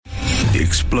The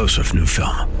explosive new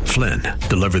film, Flynn,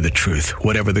 deliver the truth,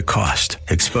 whatever the cost,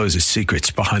 exposes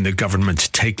secrets behind the government's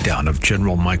takedown of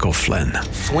General Michael Flynn.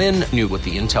 Flynn knew what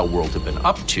the intel world had been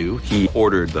up to. He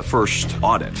ordered the first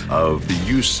audit of the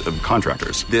use of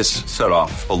contractors. This set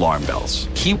off alarm bells.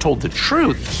 He told the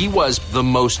truth. He was the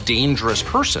most dangerous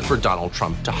person for Donald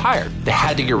Trump to hire. They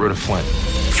had to get rid of Flynn.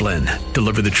 Flynn,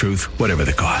 deliver the truth, whatever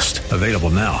the cost. Available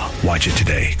now. Watch it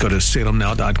today. Go to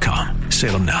salemnow.com.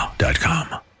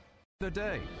 salemnow.com. The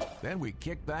day. Then we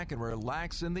kick back and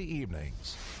relax in the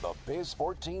evenings. The Biz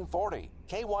 1440,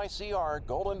 KYCR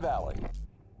Golden Valley.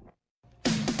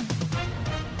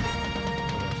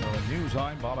 News,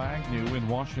 I'm Bob Agnew in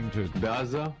Washington.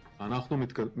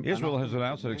 Israel has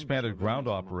announced an expanded ground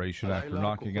operation after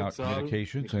knocking out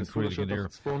communications and creating a near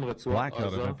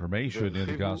blackout of information in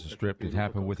the Gaza Strip. It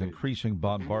happened with increasing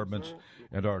bombardments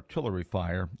and artillery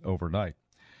fire overnight.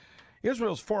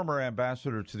 Israel's former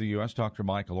ambassador to the U.S., Dr.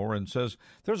 Michael Oren, says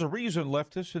there's a reason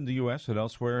leftists in the U.S. and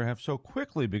elsewhere have so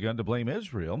quickly begun to blame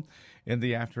Israel in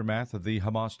the aftermath of the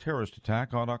Hamas terrorist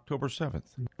attack on October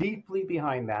 7th. Deeply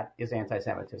behind that is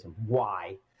anti-Semitism.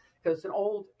 Why? Because it's an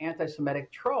old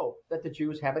anti-Semitic trope that the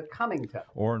Jews have it coming to.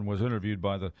 Oren was interviewed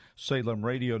by the Salem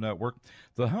Radio Network.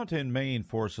 The hunt in Maine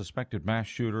for a suspected mass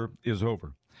shooter is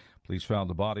over. Police found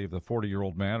the body of the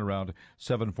 40-year-old man around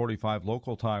 7:45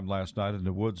 local time last night in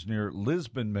the woods near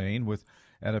Lisbon, Maine, with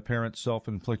an apparent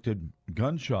self-inflicted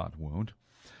gunshot wound.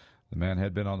 The man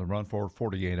had been on the run for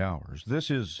 48 hours. This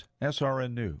is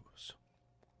SRN News.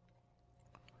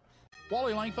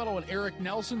 Wally Langfellow and Eric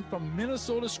Nelson from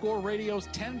Minnesota Score Radio's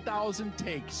 10,000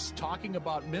 Takes, talking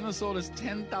about Minnesota's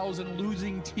 10,000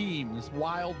 losing teams.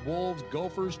 Wild, Wolves,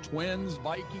 Gophers, Twins,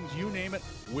 Vikings, you name it,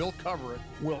 we'll cover it.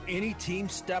 Will any team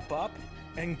step up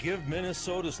and give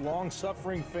Minnesota's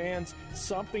long-suffering fans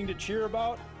something to cheer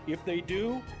about? If they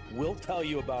do, we'll tell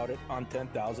you about it on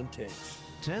 10,000 Takes.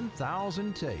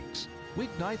 10,000 Takes,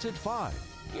 weeknights at 5,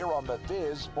 here on the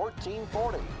Biz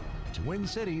 1440, Twin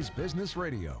Cities Business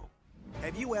Radio.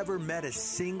 Have you ever met a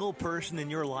single person in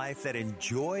your life that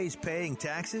enjoys paying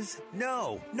taxes?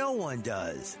 No, no one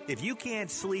does. If you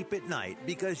can't sleep at night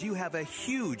because you have a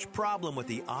huge problem with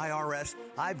the IRS,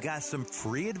 I've got some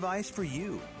free advice for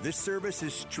you. This service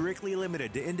is strictly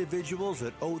limited to individuals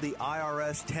that owe the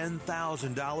IRS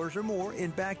 $10,000 or more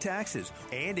in back taxes.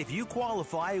 And if you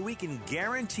qualify, we can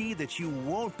guarantee that you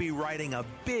won't be writing a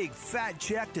big fat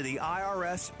check to the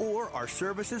IRS, or our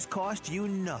services cost you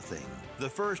nothing. The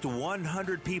first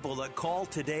 100 people that call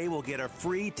today will get a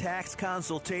free tax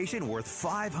consultation worth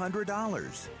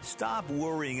 $500. Stop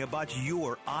worrying about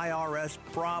your IRS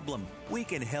problem. We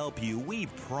can help you, we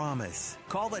promise.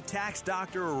 Call the tax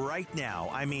doctor right now.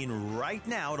 I mean right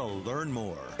now, to learn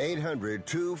more.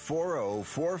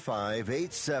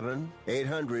 800-240-4587.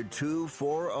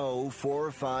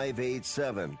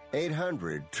 800-240-4587.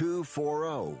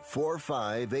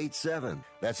 800-240-4587.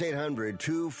 That's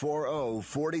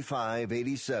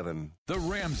 800-240-4587. The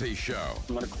Ramsey Show.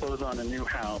 I'm going to close on a new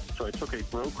house, so I took a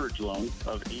brokerage loan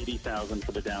of $80,000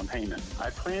 for the down payment.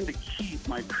 I plan to keep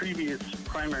my previous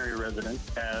primary residence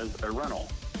as a rental.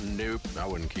 Nope, I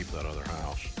wouldn't keep that other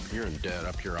house. You're in debt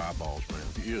up your eyeballs, man.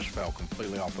 You just fell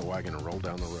completely off the wagon and rolled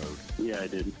down the road. Yeah, I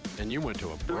did. And you went to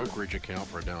a brokerage account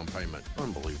for a down payment.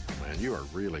 Unbelievable, man. You are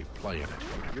really playing it.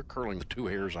 You're curling the two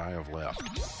hairs I have left.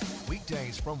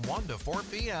 Weekdays from 1 to 4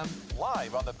 p.m.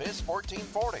 live on the Biz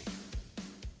 1440.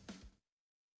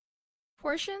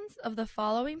 Portions of the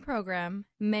following program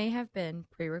may have been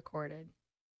pre-recorded.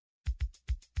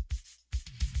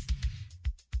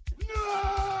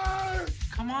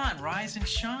 Come on, rise and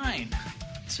shine.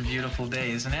 It's a beautiful day,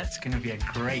 isn't it? It's going to be a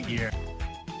great year.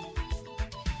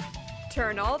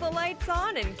 Turn all the lights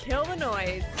on and kill the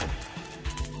noise.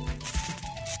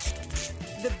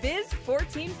 The Biz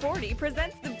 1440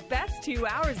 presents the best 2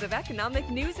 hours of economic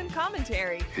news and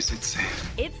commentary. Is it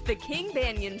safe? It's the King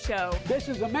Banyan Show. This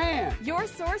is a man. Your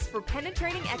source for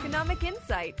penetrating economic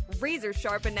insight,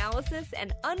 razor-sharp analysis,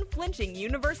 and unflinching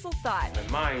universal thought.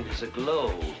 My mind is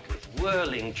aglow with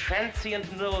whirling,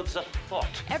 transient nodes of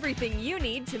thought. Everything you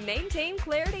need to maintain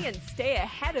clarity and stay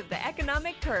ahead of the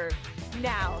economic curve.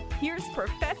 Now, here's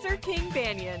Professor King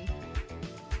Banyan.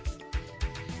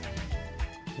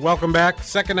 Welcome back.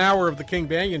 Second hour of the King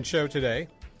Banyan Show today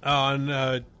on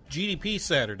GDP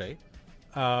Saturday.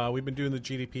 We've been doing the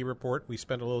GDP report. We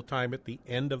spent a little time at the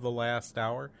end of the last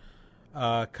hour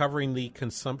covering the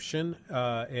consumption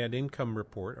and income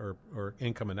report, or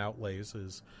income and outlays,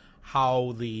 is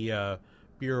how the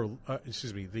Bureau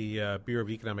of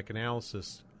Economic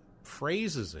Analysis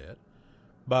phrases it.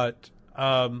 But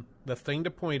the thing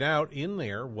to point out in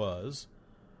there was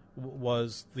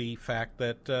was the fact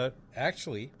that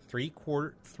actually 3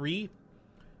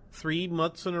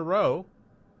 months in a row,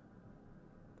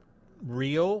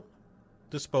 real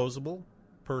disposable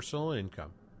personal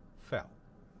income fell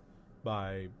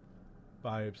by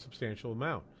a substantial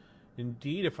amount.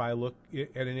 Indeed, if I look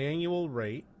at an annual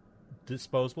rate,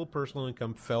 disposable personal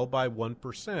income fell by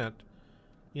 1%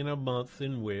 in a month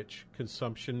in which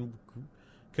consumption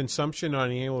on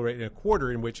an annual rate, in a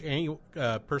quarter in which annual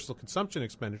personal consumption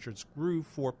expenditures grew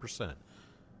 4%.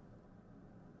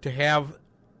 To have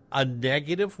a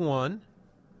 -1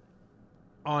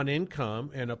 on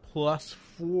income and a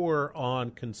 +4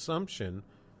 on consumption,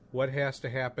 what has to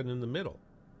happen in the middle?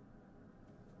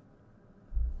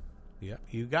 Yep,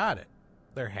 you got it.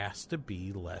 There has to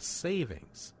be less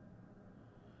savings.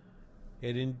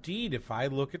 And indeed, if I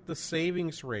look at the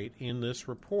savings rate in this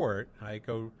report, I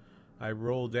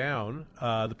roll down,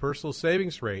 the personal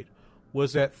savings rate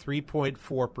was at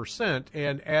 3.4%,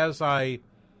 and as I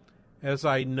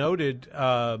noted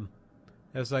in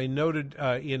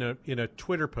a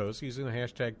Twitter post using the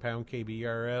hashtag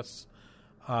 #KBRS,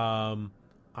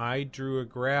 I drew a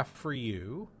graph for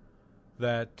you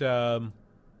that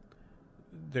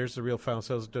there's the real final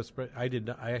sales. I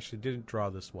actually didn't draw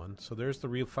this one, so there's the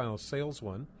real final sales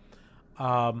one.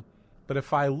 But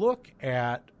if I look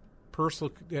at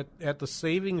at the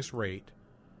savings rate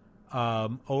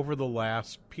over the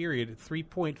last period,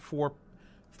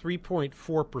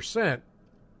 3.4%.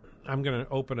 I'm going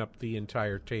to open up the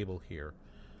entire table here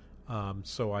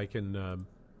so I can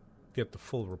get the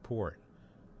full report.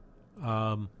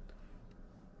 There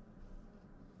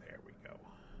we go.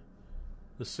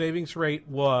 The savings rate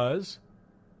was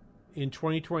in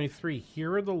 2023.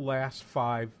 Here are the last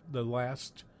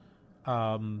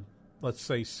let's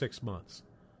say 6 months.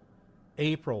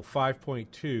 April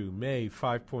 5.2, May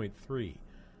 5.3,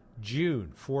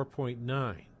 June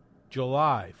 4.9,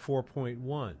 July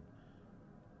 4.1,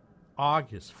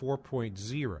 August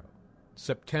 4.0,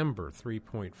 September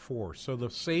 3.4. So the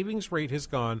savings rate has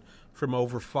gone from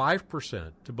over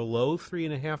 5% to below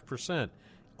 3.5%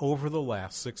 over the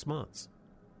last 6 months.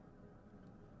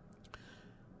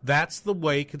 That's the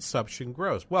way consumption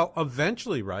grows. Well,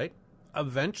 eventually, right?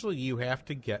 Eventually you have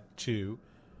to get to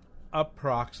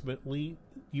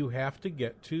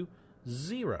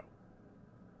zero,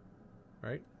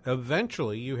 right?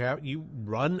 Eventually you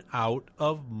run out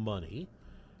of money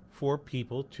for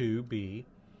people to be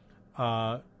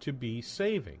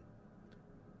saving.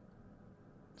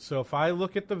 So if I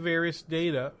look at the various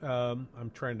data,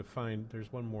 I'm trying to find. There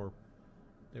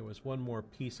was one more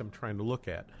piece I'm trying to look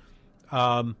at.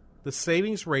 The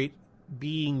savings rate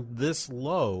being this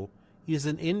low is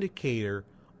an indicator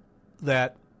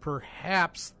that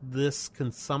perhaps this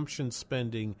consumption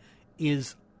spending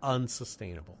is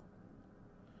unsustainable.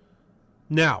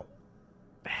 Now,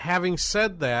 having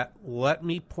said that, let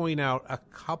me point out a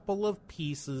couple of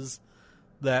pieces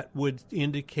that would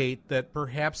indicate that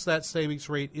perhaps that savings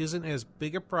rate isn't as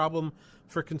big a problem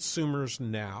for consumers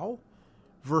now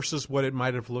versus what it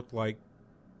might have looked like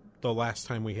the last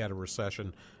time we had a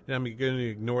recession. And I'm going to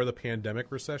ignore the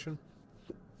pandemic recession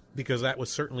because that was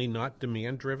certainly not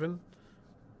demand-driven.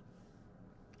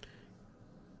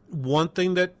 One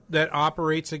thing that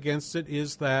operates against it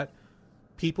is that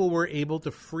people were able to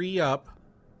free up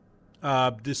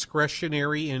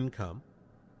discretionary income.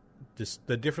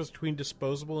 The difference between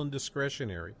disposable and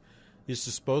discretionary is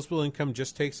disposable income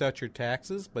just takes out your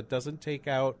taxes but doesn't take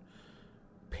out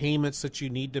payments that you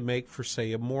need to make for,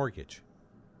 say, a mortgage.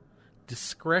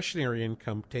 Discretionary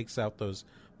income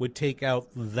would take out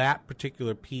that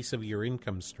particular piece of your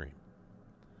income stream.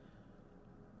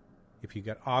 If you've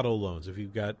got auto loans, if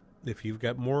you've got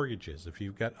mortgages, if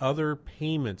you've got other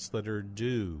payments that are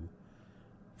due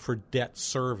for debt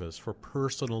service, for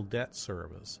personal debt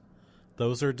service,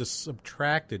 those are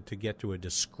subtracted to get to a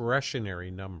discretionary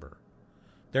number.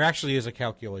 There actually is a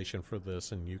calculation for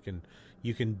this, and you can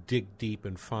dig deep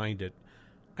and find it.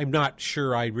 I'm not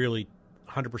sure I really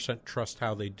 100% trust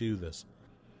how they do this.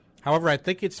 However, I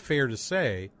think it's fair to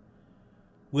say,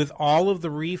 with all of the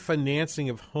refinancing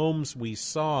of homes we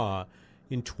saw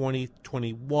in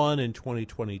 2021 and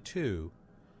 2022,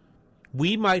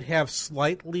 we might have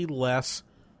slightly less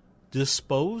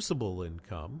disposable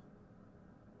income,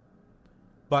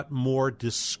 but more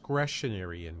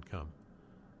discretionary income,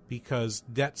 because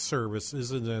debt service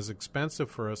isn't as expensive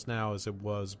for us now as it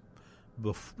was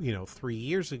 3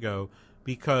 years ago,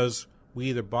 because we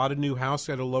either bought a new house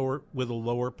with a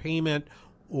lower payment,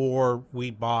 or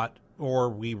we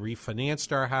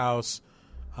refinanced our house.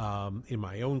 In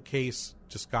my own case,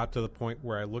 just got to the point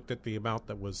where I looked at the amount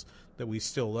that we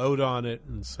still owed on it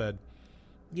and said,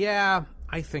 yeah,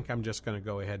 I think I'm just going to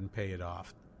go ahead and pay it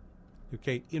off.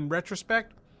 Okay, in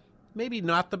retrospect, maybe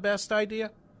not the best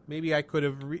idea. Maybe I could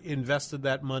have invested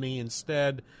that money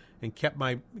instead and kept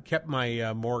my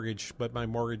mortgage, but my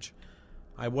mortgage,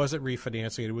 I wasn't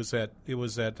refinancing it. It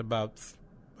was at about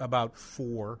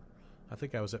 4. I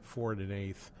think I was at 4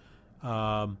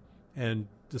 1/8, and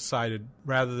decided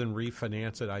rather than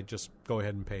refinance it, I'd just go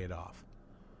ahead and pay it off.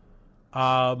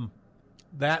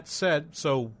 That said,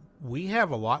 so we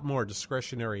have a lot more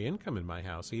discretionary income in my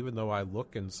house, even though I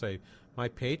look and say my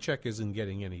paycheck isn't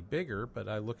getting any bigger, but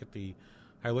I look at the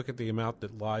amount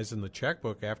that lies in the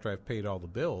checkbook after I've paid all the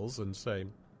bills and say,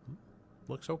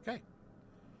 looks okay.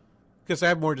 Because I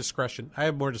have more discretion. I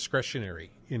have more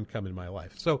discretionary income in my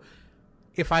life. So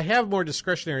if I have more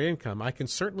discretionary income, I can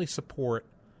certainly support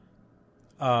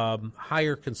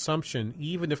higher consumption,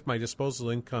 even if my disposable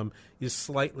income is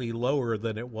slightly lower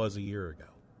than it was a year ago.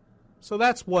 So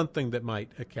that's one thing that might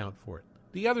account for it.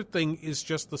 The other thing is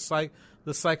just the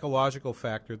psychological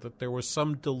factor that there was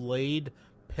some delayed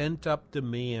pent-up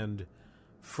demand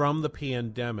from the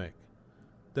pandemic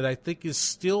that I think is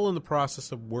still in the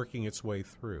process of working its way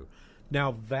through.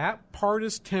 Now, that part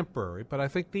is temporary, but I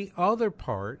think the other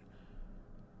part,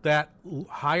 that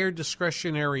higher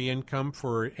discretionary income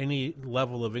for any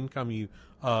level of income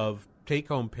of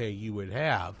take-home pay you would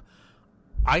have,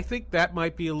 I think that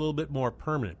might be a little bit more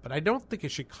permanent. But I don't think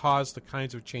it should cause the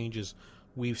kinds of changes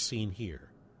we've seen here.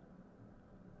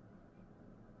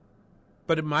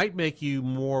 But it might make you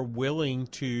more willing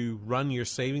to run your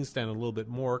savings down a little bit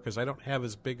more, because I don't have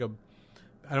as big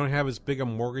a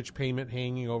mortgage payment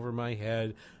hanging over my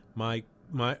head. I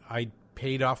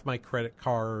paid off my credit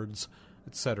cards,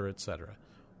 et cetera, et cetera.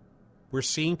 We're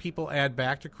seeing people add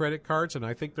back to credit cards, and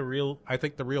I think the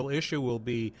real issue will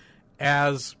be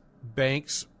as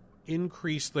banks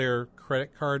increase their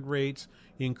credit card rates,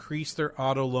 increase their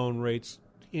auto loan rates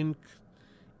in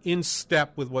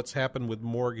step with what's happened with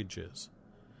mortgages.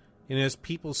 And as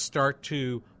people start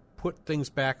to put things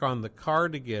back on the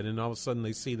card again, and all of a sudden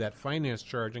they see that finance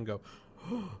charge and go,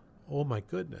 oh my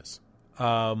goodness,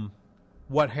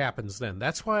 what happens then?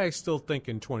 That's why I still think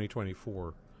in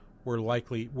 2024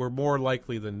 we're more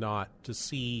likely than not to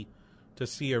see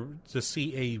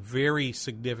a very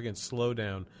significant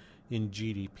slowdown in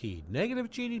GDP. Negative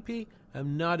GDP,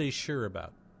 I'm not as sure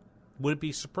about. Wouldn't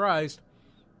be surprised,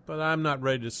 but I'm not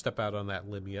ready to step out on that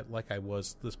limb yet like I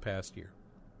was this past year.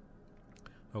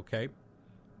 Okay?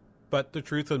 But the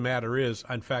truth of the matter is,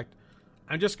 in fact,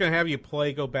 I'm just going to have you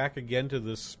go back again to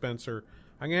this, Spencer.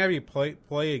 I'm going to have you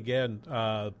play again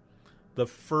the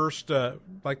first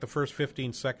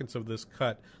 15 seconds of this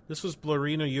cut. This was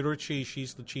Blarina Urucci.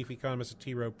 She's the chief economist at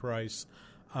T. Rowe Price.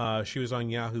 She was on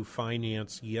Yahoo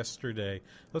Finance yesterday.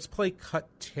 Let's play cut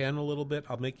 10 a little bit.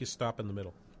 I'll make you stop in the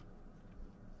middle.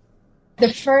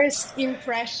 The first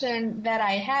impression that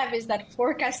I have is that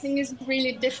forecasting is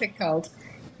really difficult.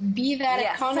 Be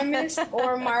that economist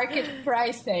or market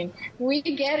pricing. We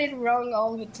get it wrong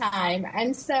all the time.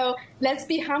 And so let's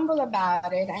be humble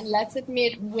about it, and let's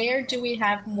admit, where do we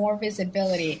have more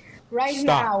visibility? Right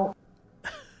now.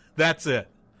 That's it.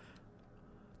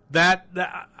 That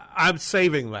I'm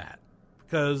saving that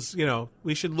because,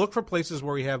 we should look for places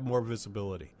where we have more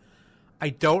visibility. I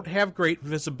don't have great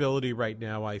visibility right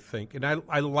now, I think, and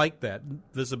I like that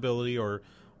visibility, or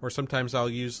sometimes I'll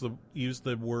use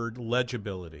the word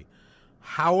legibility.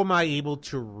 How am I able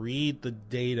to read the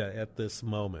data at this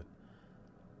moment?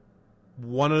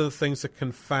 One of the things that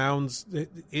confounds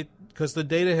it, because the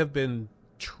data have been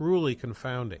truly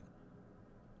confounding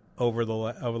over the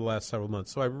last several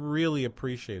months. So I really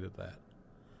appreciated that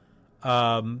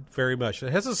very much.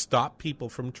 It hasn't stopped people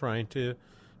from trying to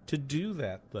do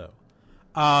that, though.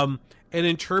 And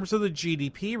in terms of the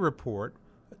GDP report,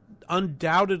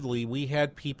 undoubtedly we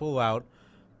had people out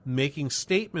making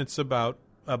statements about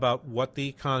what the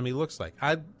economy looks like.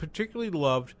 I particularly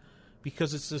loved,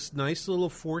 because it's this nice little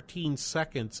 14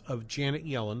 seconds of Janet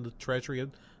Yellen,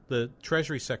 the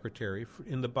Treasury Secretary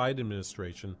in the Biden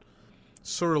administration,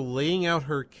 sort of laying out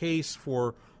her case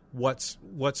for what's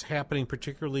happening,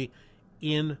 particularly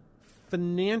in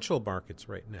financial markets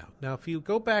right now. Now, if you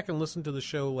go back and listen to the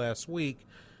show last week,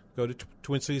 go to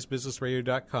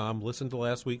TwinCitiesBusinessRadio.com, listen to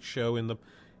last week's show in the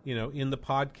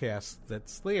podcast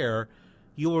that's there.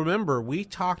 You'll remember we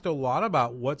talked a lot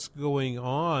about what's going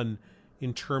on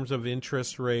in terms of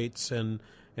interest rates and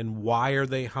why are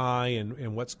they high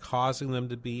and what's causing them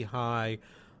to be high.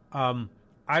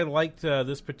 I liked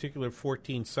this particular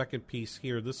 14-second piece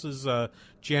here. This is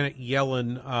Janet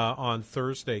Yellen on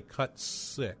Thursday, cut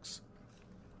 6.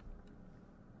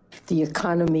 The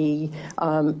economy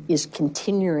is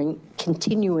continuing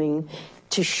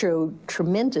to show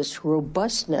tremendous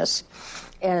robustness.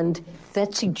 And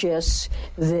that suggests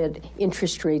that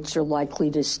interest rates are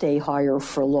likely to stay higher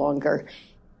for longer.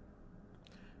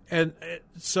 And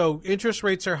so interest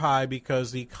rates are high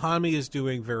because the economy is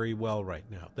doing very well right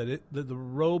now. That the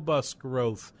robust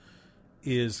growth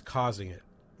is causing it,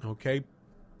 okay?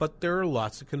 But there are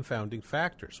lots of confounding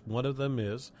factors. One of them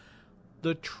is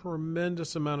the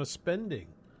tremendous amount of spending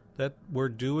that we're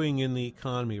doing in the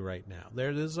economy right now.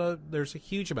 There's a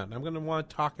huge amount. I'm going to want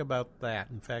to talk about that.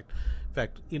 In fact,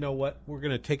 you know what? We're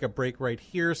going to take a break right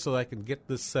here so I can get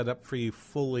this set up for you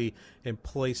fully and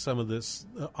play some of this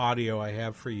audio I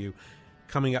have for you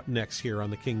coming up next here on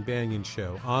the King Banaian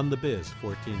Show on the Biz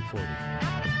 1440.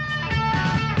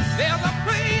 There's a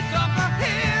place up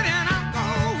ahead and I'm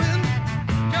going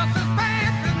just as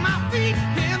fast as my feet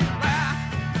can fly.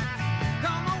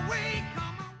 Come away.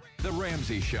 The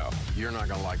Ramsey Show. You're not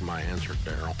going to like my answer,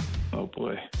 Daryl. Oh,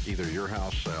 boy. Either your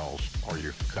house sells or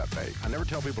you cut bait. I never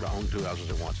tell people to own two houses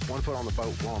at once. One foot on the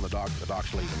boat, one on the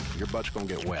dock's leaving. Your butt's going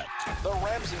to get wet. The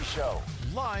Ramsey Show,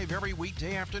 live every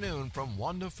weekday afternoon from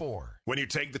 1 to 4. When you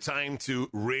take the time to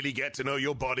really get to know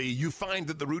your body, you find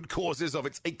that the root causes of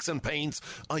its aches and pains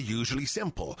are usually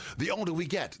simple. The older we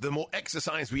get, the more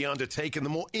exercise we undertake, and the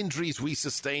more injuries we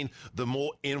sustain, the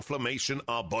more inflammation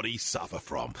our bodies suffer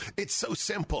from. It's so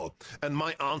simple. And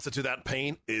my answer to that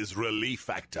pain is Relief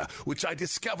Factor, which I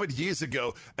discovered years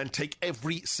ago and take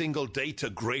every single day to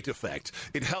great effect.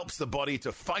 It helps the body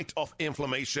to fight off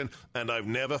inflammation, and I've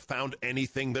never found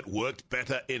anything that worked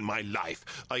better in my life.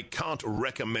 I can't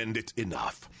recommend it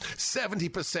enough.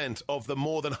 70% of the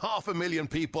more than 500,000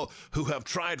 people who have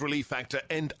tried Relief Factor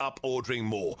end up ordering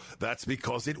more. That's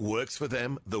because it works for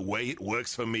them the way it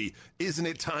works for me. Isn't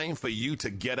it time for you to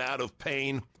get out of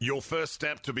pain? Your first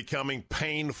step to becoming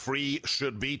pain-free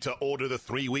should be to order the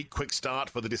 3-week quick start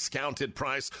for the discounted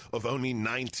price of only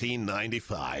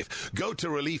 $19.95. Go to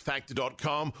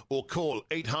ReliefFactor.com or call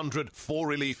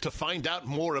 800-4RELIEF to find out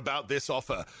more about this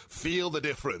offer. Feel the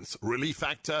difference.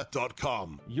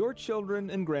 ReliefFactor.com. Your children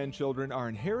and grandchildren are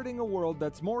inheriting a world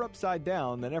that's more upside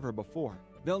down than ever before.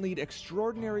 They'll need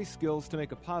extraordinary skills to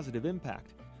make a positive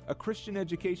impact. A Christian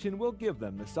education will give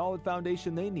them the solid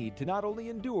foundation they need to not only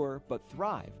endure, but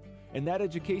thrive. And that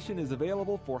education is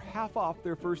available for half off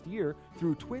their first year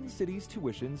through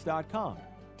TwinCitiesTuitions.com.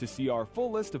 To see our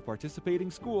full list of participating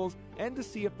schools and to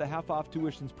see if the half-off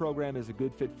tuitions program is a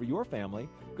good fit for your family,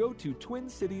 go to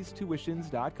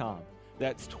TwinCitiesTuitions.com.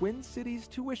 That's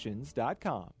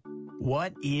TwinCitiesTuitions.com.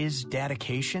 What is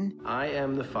dedication? I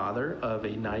am the father of a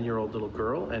 9-year-old little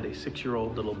girl and a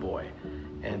 6-year-old little boy.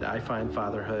 And I find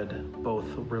fatherhood both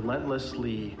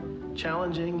relentlessly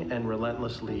challenging and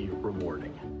relentlessly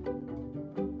rewarding.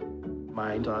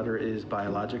 My daughter is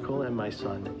biological and my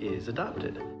son is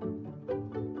adopted.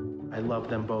 I love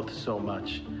them both so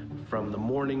much. From the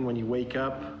morning when you wake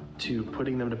up to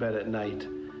putting them to bed at night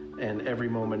and every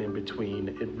moment in between,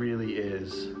 it really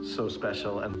is so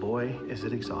special, and boy, is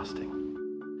it exhausting.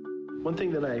 One thing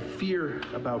that I fear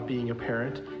about being a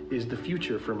parent is the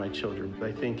future for my children.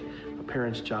 I think a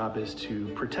parent's job is to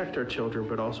protect our children,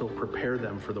 but also prepare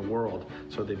them for the world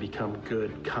so they become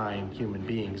good, kind human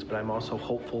beings. But I'm also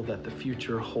hopeful that the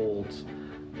future holds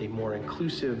a more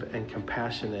inclusive and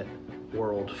compassionate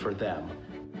world for them.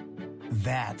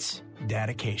 That's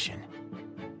dedication.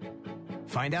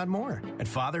 Find out more at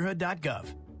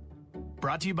fatherhood.gov.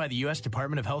 Brought to you by the U.S.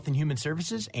 Department of Health and Human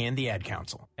Services and the Ad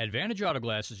Council. Advantage Auto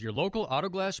Glass is your local auto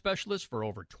glass specialist for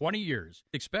over 20 years.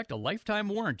 Expect a lifetime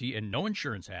warranty and no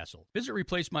insurance hassle. Visit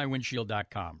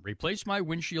ReplaceMyWindshield.com.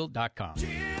 ReplaceMyWindshield.com.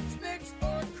 Chips, nicks,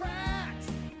 or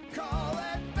cracks, call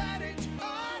Advantage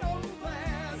Auto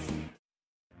Glass.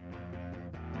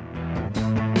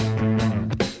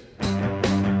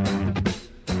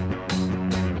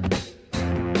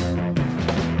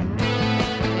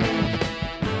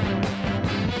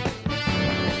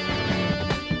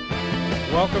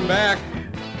 Welcome back.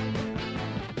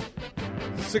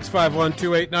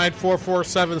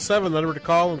 651-289-4477, the number to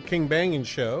call on the King Banaian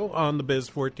Show on the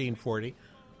Biz 1440.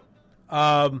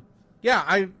 I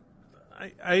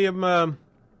am.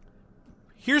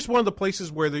 Here's one of the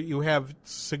places where you have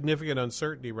significant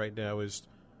uncertainty right now is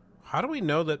how do we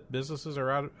know that businesses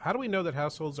are out? How do we know that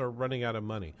households are running out of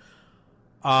money?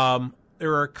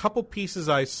 There are a couple pieces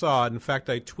I saw. In fact,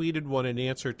 I tweeted one in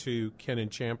answer to Ken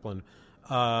and Champlin.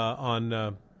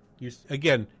 Again,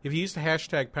 if you use the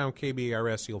hashtag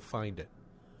 #KBRS, you'll find it.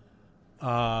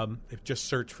 Just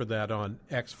search for that on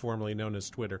X, formerly known as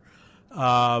Twitter.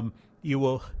 You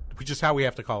will, which is how we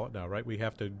have to call it now, right? We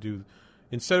have to do,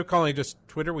 instead of calling it just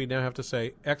Twitter, we now have to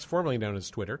say X, formerly known as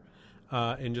Twitter,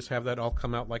 and just have that all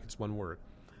come out like it's one word.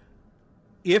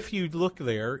 if you look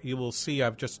there, you will see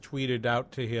I've just tweeted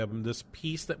out to him this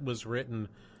piece that was written.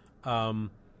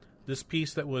 This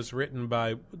piece that was written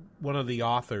by one of the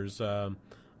authors,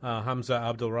 Hamza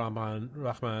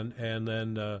Abdulrahman, and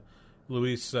then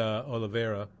Luis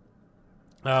Oliveira,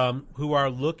 who are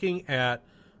looking at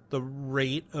the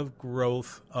rate of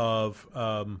growth of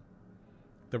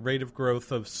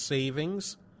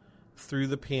savings through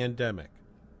the pandemic.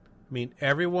 I mean,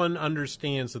 everyone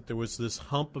understands that there was this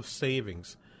hump of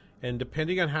savings, and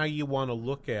depending on how you want to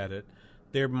look at it,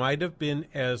 there might have been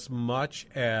as much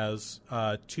as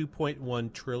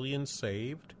 $2.1 trillion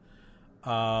saved,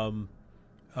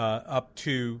 up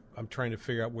to, I'm trying to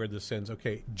figure out where this ends.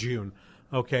 Okay, June.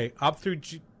 Okay, up through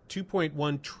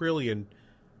 $2.1 trillion.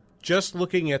 Just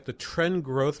looking at the trend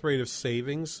growth rate of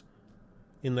savings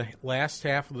in the last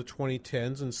half of the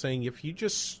 2010s and saying if you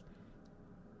just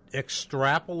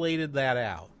extrapolated that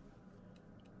out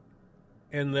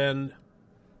and then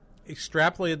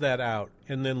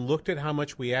looked at how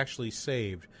much we actually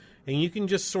saved, and you can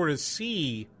just sort of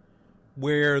see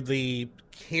where the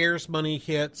CARES money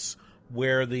hits,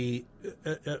 where the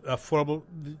affordable,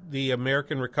 the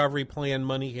American Recovery Plan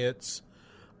money hits,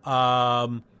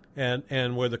 and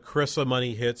where the CRISA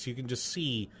money hits. You can just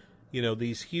see,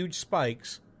 these huge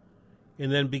spikes, and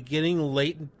then beginning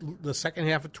late in the second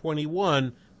half of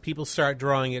 21, people start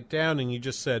drawing it down, and you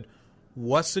just said,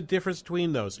 what's the difference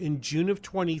between those? In June of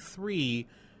 23,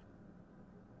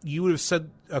 you would have said,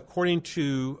 according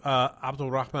to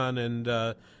Abdulrahman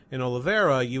and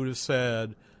Oliveira, you would have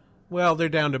said, well, they're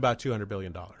down to about $200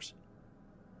 billion.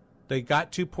 They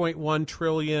got $2.1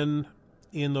 trillion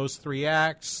in those 3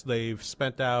 acts. They've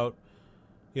spent out,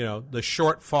 the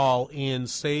shortfall in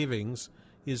savings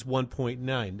is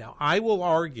 1.9. Now, I will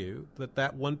argue that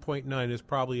 1.9 is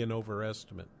probably an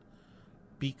overestimate.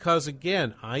 Because,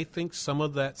 again, I think some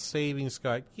of that savings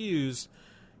got used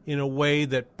in a way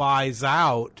that buys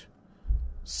out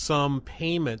some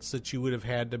payments that you would have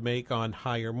had to make on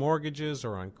higher mortgages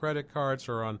or on credit cards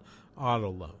or on auto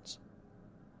loans.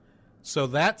 So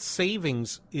that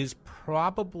savings is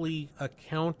probably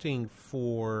accounting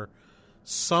for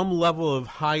some level of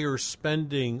higher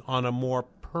spending on a more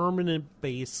permanent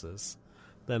basis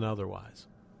than otherwise.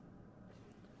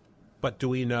 But do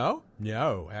we know?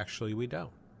 No, actually we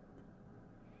don't.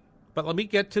 But let me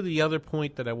get to the other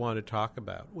point that I want to talk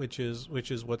about, which is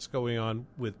what's going on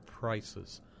with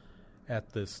prices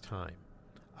at this time.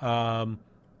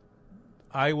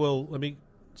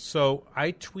 So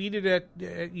I tweeted at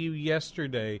you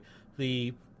yesterday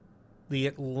the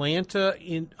Atlanta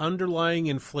underlying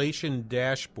inflation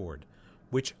dashboard,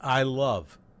 which I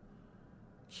love.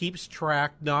 Keeps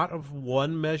track not of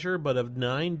one measure, but of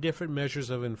 9 different measures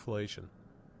of inflation.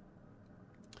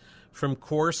 From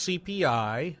core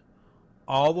CPI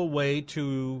all the way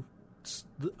to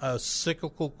a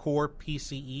cyclical core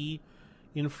PCE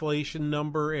inflation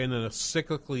number and a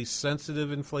cyclically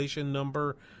sensitive inflation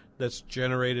number that's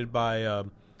generated by a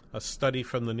study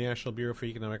from the National Bureau for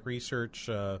Economic Research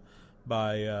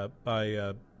by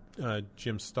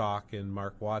Jim Stock and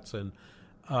Mark Watson.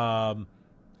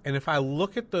 And if I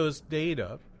look at those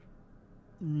data,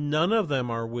 none of them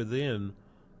are within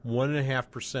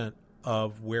 1.5%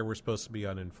 of where we're supposed to be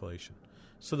on inflation.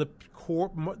 So the core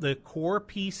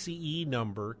PCE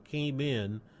number came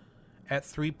in at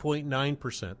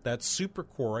 3.9%. That super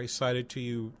core I cited to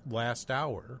you last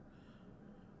hour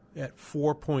at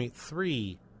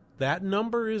 4.3. That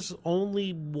number is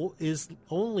only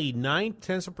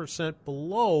 0.9%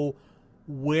 below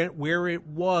where it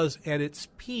was at its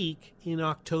peak in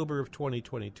October of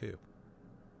 2022.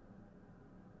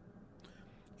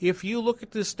 If you look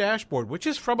at this dashboard, which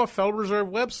is from a Federal Reserve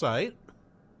website,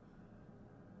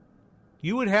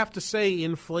 you would have to say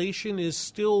inflation is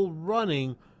still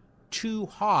running too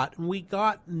hot, and we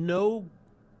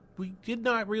did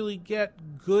not really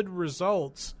get good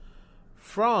results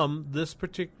from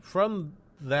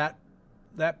that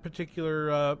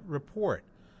particular report.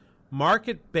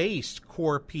 Market-based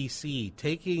core PC,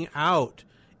 taking out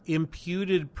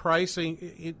imputed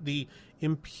pricing, the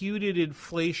imputed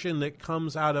inflation that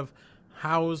comes out of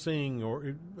housing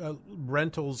or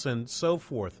rentals and so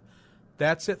forth,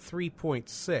 that's at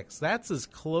 3.6. That's as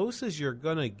close as you're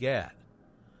going to get.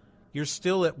 You're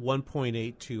still at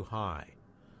 1.82 high.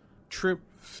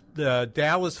 The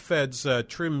Dallas Fed's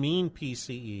trim mean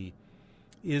PCE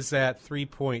is at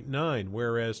 3.9,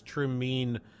 whereas trim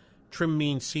mean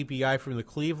CPI from the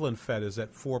Cleveland Fed is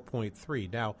at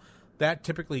 4.3. Now, that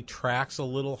typically tracks a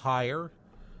little higher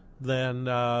than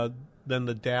the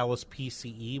Dallas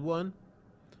PCE one,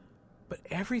 but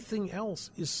everything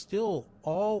else is still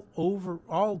all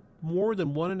more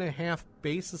than 1.5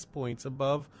 basis points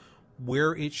above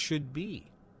where it should be.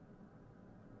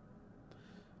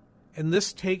 And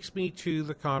this takes me to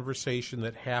the conversation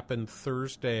that happened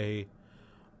Thursday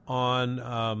on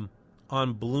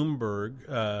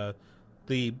Bloomberg.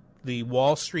 The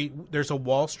Wall Street, there's a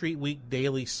Wall Street Week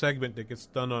daily segment that gets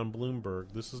done on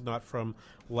Bloomberg. This is not from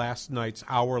last night's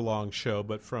hour-long show,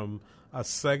 but from a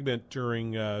segment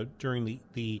during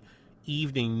the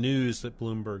evening news that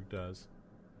Bloomberg does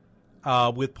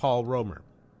with Paul Romer.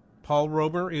 Paul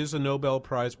Romer is a Nobel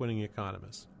Prize-winning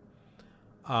economist.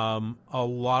 A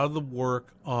lot of the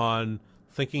work on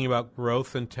thinking about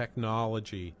growth and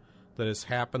technology that has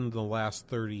happened in the last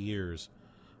 30 years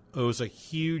owes a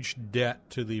huge debt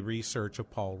to the research of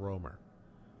Paul Romer.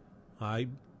 I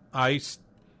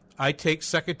take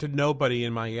second to nobody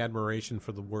in my admiration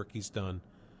for the work he's done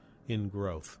in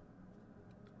growth.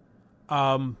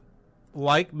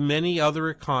 Like many other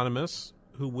economists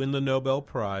who win the Nobel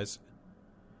Prize,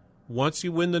 once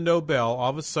you win the Nobel,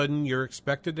 all of a sudden you're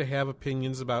expected to have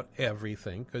opinions about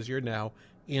everything because you're now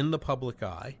in the public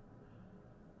eye.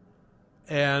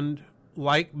 And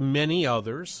like many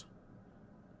others,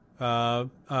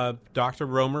 Professor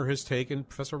Romer has taken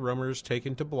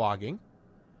to blogging.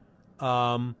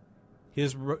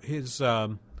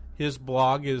 His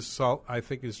blog is, I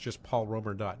think, is just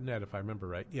paulromer.net, if I remember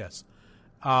right. Yes.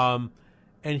 And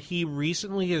he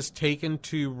recently has taken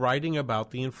to writing about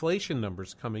the inflation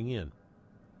numbers coming in.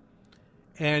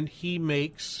 And he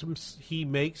makes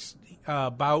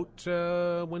about,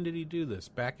 when did he do this?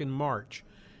 Back in March.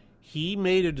 He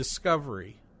made a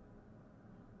discovery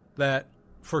that,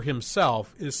 for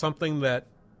himself, is something that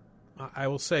I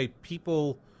will say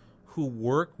people who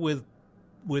work with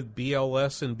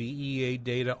BLS and BEA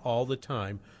data all the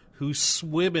time, who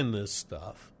swim in this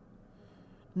stuff,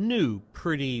 knew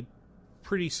pretty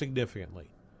significantly.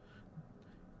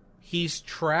 He's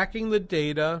tracking the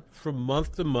data from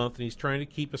month to month, and he's trying to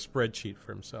keep a spreadsheet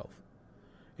for himself.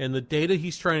 And the data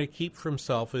he's trying to keep for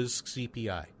himself is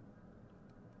CPI.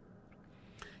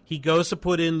 He goes to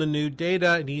put in the new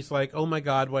data, and he's like, oh my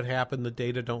God, what happened? The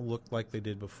data don't look like they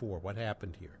did before. What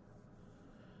happened here?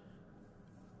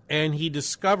 And he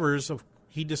discovers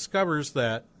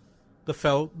that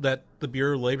the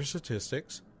Bureau of Labor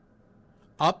Statistics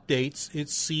updates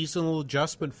its seasonal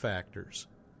adjustment factors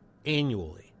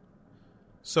annually.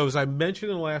 So as I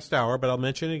mentioned in the last hour, but I'll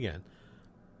mention it again,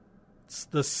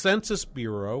 the Census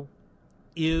Bureau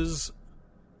is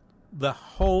the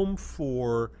home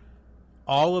for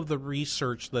all of the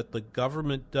research that the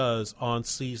government does on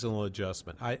seasonal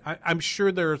adjustment. I'm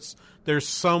sure there's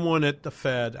someone at the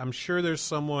Fed, I'm sure there's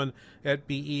someone at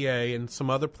BEA and some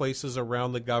other places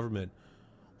around the government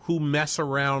who mess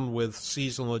around with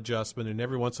seasonal adjustment and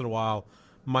every once in a while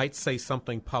might say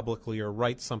something publicly or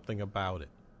write something about it.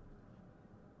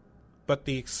 But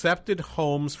the accepted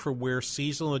homes for where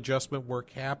seasonal adjustment work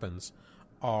happens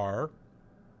are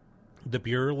the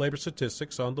Bureau of Labor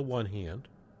Statistics on the one hand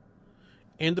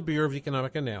and the Bureau of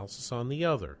Economic Analysis on the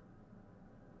other.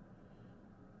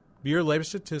 Bureau of Labor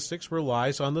Statistics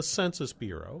relies on the Census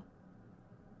Bureau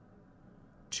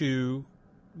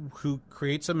who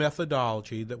creates a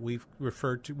methodology that we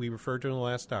referred to in the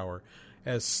last hour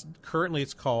as currently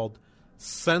it's called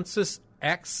Census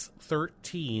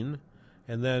X13,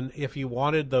 and then if you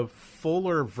wanted the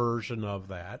fuller version of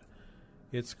that,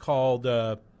 it's called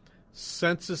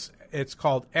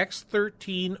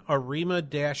X13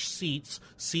 ARIMA-Seats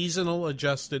Seasonal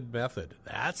Adjusted Method.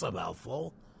 That's a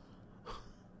mouthful.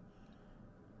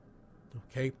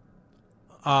 Okay.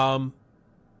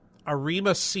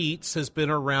 ARIMA Seats has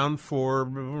been around for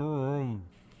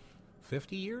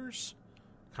 50 years,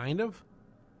 kind of.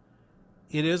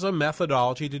 It is a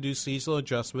methodology to do seasonal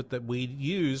adjustment that we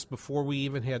used before we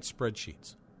even had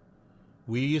spreadsheets.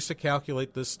 We used to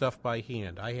calculate this stuff by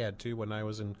hand. I had to when I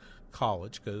was in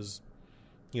college because,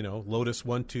 Lotus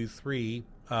 123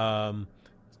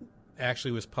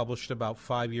 actually was published about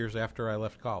 5 years after I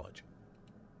left college.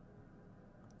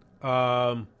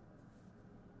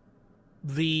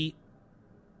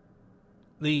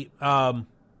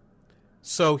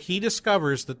 So he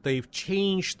discovers that they've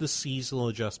changed the seasonal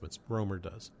adjustments, Romer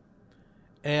does.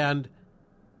 And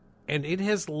it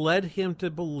has led him to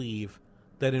believe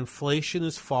that inflation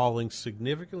is falling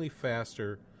significantly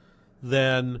faster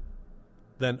than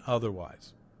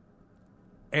otherwise.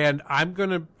 And I'm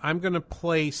gonna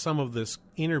play some of this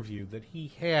interview that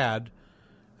he had.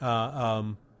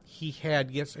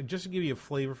 Yes, just to give you a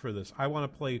flavor for this,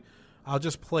 I'll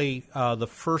just play the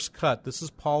first cut. This is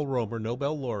Paul Romer,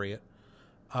 Nobel laureate.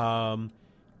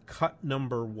 Cut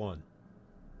number 1.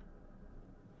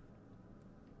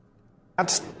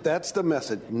 That's the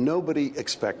message. Nobody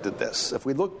expected this. If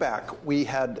we look back, we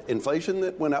had inflation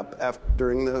that went up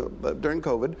during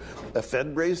COVID. The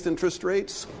Fed raised interest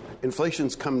rates.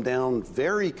 Inflation's come down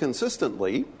very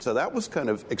consistently, so that was kind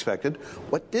of expected.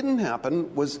 What didn't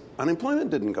happen was unemployment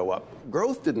didn't go up.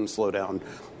 Growth didn't slow down.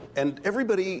 And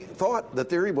everybody thought the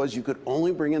theory was you could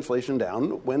only bring inflation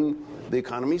down when the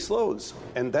economy slows.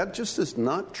 And that just is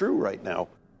not true right now.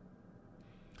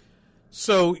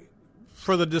 So,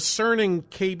 for the discerning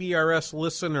KBRS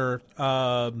listener,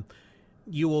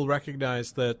 you will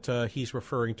recognize that he's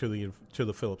referring to the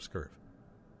Phillips curve.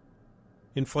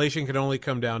 Inflation can only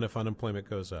come down if unemployment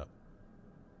goes up.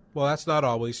 Well, that's not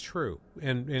always true,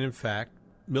 and in fact,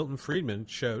 Milton Friedman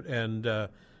showed and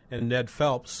Ned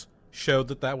Phelps showed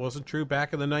that wasn't true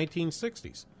back in the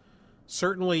 1960s.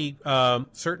 Certainly,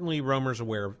 Romer's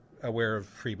aware of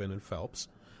Friedman and Phelps,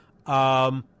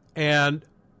 and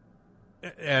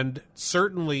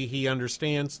certainly he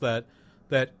understands that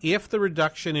if the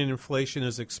reduction in inflation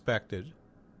is expected,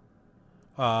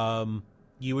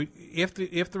 if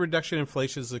the reduction in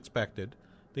inflation is expected,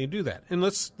 then you do that. And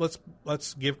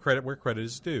let's give credit where credit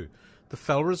is due. The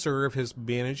Federal Reserve has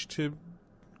managed to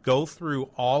go through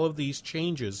all of these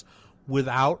changes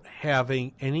without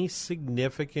having any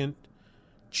significant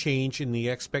change in the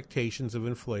expectations of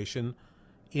inflation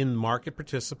in market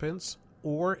participants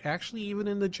or actually even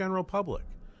in the general public.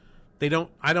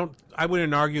 I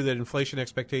wouldn't argue that inflation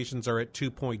expectations are at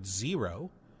 2.0.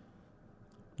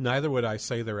 Neither would I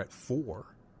say they're at 4.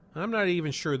 I'm not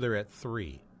even sure they're at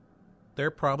 3.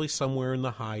 They're probably somewhere in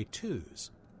the high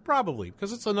 2s. Probably,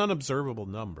 because it's an unobservable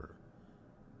number.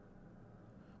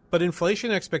 But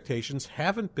inflation expectations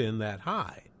haven't been that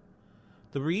high.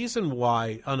 The reason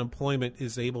why unemployment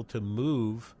is able to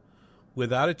move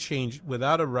without a change,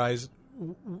 without a rise,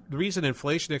 the reason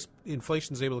inflation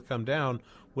is able to come down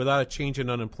without a change in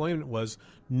unemployment was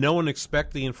no one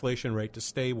expected the inflation rate to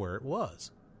stay where it was.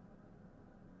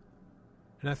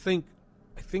 And I think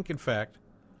in fact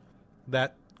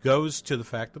that goes to the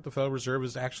fact that the Federal Reserve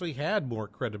has actually had more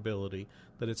credibility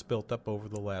that it's built up over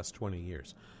the last 20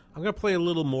 years. I'm going to play a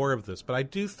little more of this, but I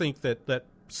do think that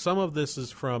some of this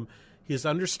is from his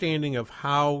understanding of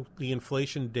how the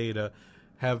inflation data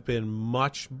have been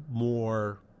much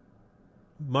more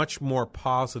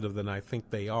positive than I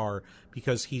think they are,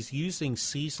 because he's using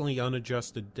seasonally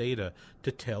unadjusted data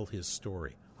to tell his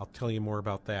story. I'll tell you more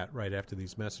about that right after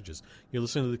these messages. You're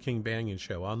listening to the King Banaian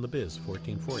Show on The Biz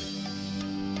 1440.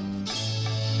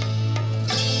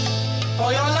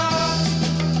 For your love,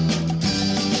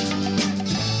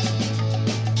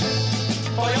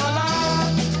 for your love,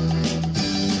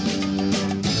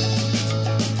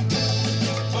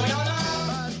 for your love,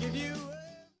 I give you.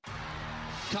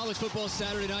 College football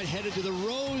Saturday night, headed to the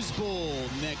Rose Bowl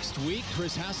next week.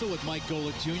 Chris Hassel with Mike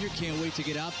Golick Jr. Can't wait to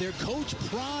get out there. Coach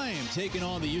Prime taking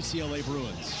on the UCLA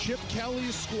Bruins. Chip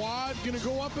Kelly's squad going to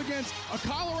go up against a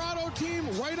Colorado team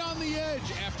right on the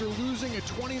edge after losing a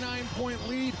 29-point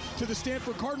lead to the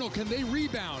Stanford Cardinal. Can they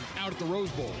rebound out at the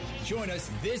Rose Bowl? Join us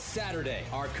this Saturday.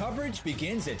 Our coverage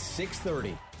begins at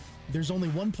 6:30. There's only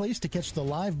one place to catch the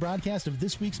live broadcast of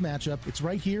this week's matchup. It's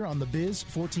right here on The Biz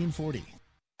 1440.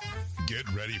 Get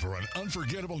ready for an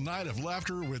unforgettable night of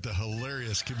laughter with the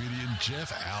hilarious comedian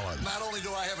Jeff Allen. Not only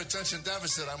do I have attention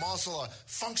deficit, I'm also a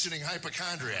functioning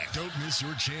hypochondriac. Don't miss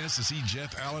your chance to see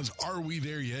Jeff Allen's Are We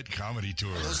There Yet comedy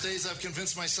tour. Those days I've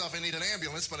convinced myself I need an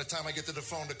ambulance. By the time I get to the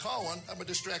phone to call one, I'm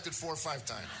distracted 4 or 5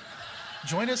 times.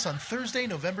 Join us on Thursday,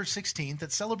 November 16th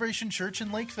at Celebration Church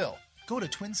in Lakeville. Go to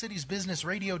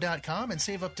TwinCitiesBusinessRadio.com and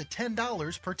save up to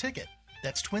 $10 per ticket.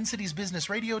 That's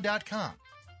TwinCitiesBusinessRadio.com.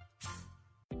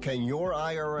 Can your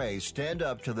IRA stand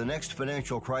up to the next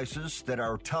financial crisis that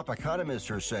our top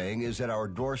economists are saying is at our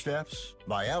doorsteps?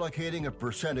 By allocating a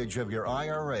percentage of your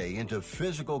IRA into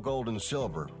physical gold and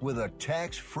silver with a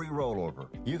tax-free rollover,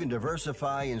 you can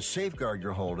diversify and safeguard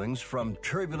your holdings from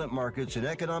turbulent markets and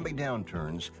economic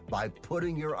downturns by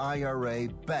putting your IRA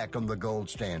back on the gold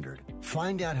standard.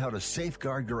 Find out how to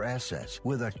safeguard your assets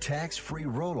with a tax-free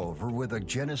rollover with a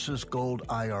Genesis Gold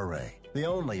IRA. The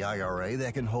only IRA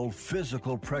that can hold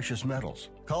physical precious metals.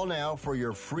 Call now for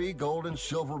your free gold and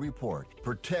silver report.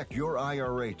 Protect your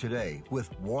IRA today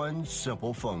with one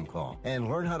simple phone call and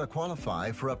learn how to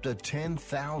qualify for up to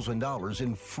 $10,000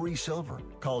 in free silver.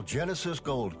 Call Genesis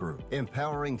Gold Group,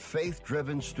 empowering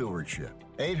faith-driven stewardship.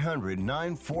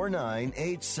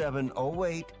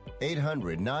 800-949-8708.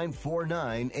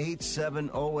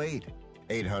 800-949-8708.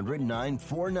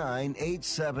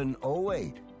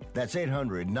 800-949-8708. That's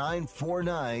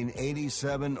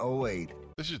 800-949-8708.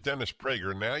 This is Dennis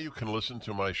Prager. Now you can listen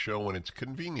to my show when it's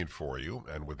convenient for you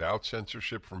and without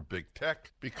censorship from big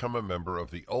tech. Become a member of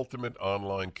the ultimate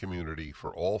online community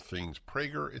for all things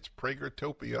Prager. It's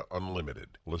Pragertopia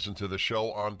Unlimited. Listen to the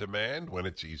show on demand when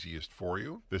it's easiest for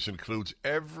you. This includes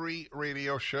every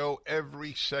radio show,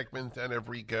 every segment, and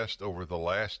every guest over the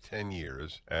last 10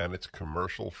 years, and it's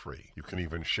commercial free. You can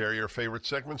even share your favorite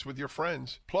segments with your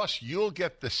friends. Plus, you'll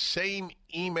get the same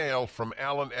email from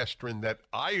Alan Estrin that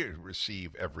I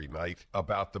receive every night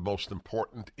about the most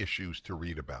important issues to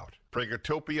read about.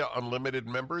 Pragertopia Unlimited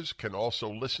members can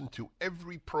also listen to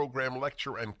every program,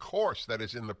 lecture, and course that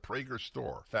is in the Prager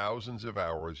store. Thousands of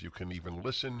hours. You can even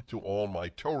listen to all my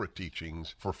Torah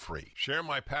teachings for free. Share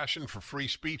my passion for free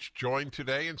speech. Join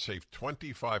today and save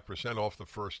 25% off the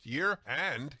first year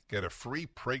and get a free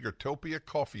Pragertopia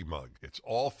coffee mug. It's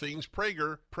all things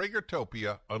Prager.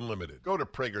 Pragertopia Unlimited. Go to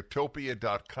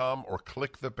Pragertopia.com or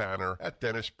click the banner at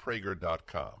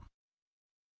DennisPrager.com.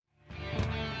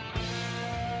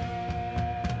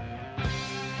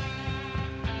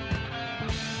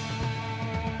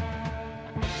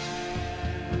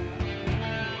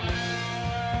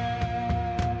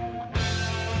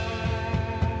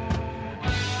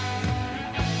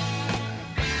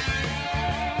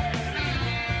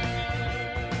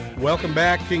 Welcome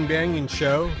back, King Banaian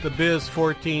Show, the Biz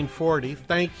 1440.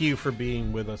 Thank you for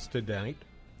being with us today.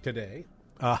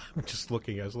 I'm just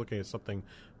looking. I was looking at something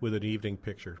with an evening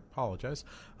picture. Apologize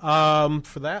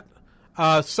for that.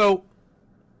 So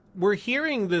we're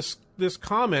hearing this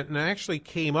comment, and it actually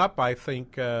came up. I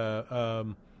think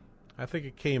it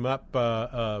came up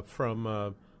from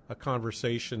a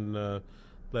conversation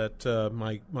that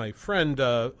my friend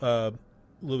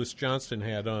Louis Johnston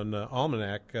had on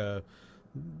Almanac.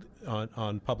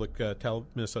 On public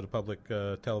Minnesota Public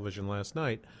Television last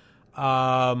night,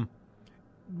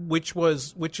 which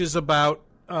is about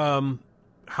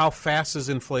how fast is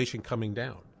inflation coming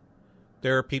down.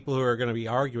 There are people who are going to be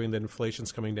arguing that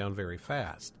inflation's coming down very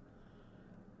fast.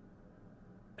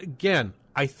 Again,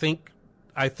 I think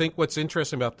what's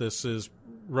interesting about this is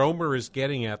Romer is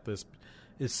getting at this,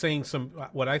 is saying some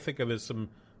what I think of as some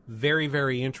very,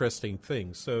 very interesting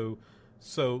things.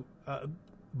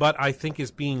 But I think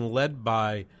is being led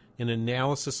by an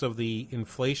analysis of the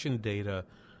inflation data.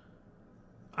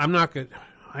 I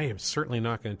am certainly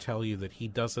not going to tell you that he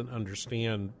doesn't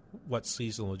understand what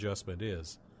seasonal adjustment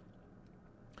is.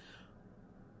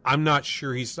 I'm not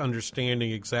sure he's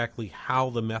understanding exactly how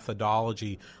the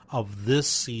methodology of this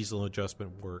seasonal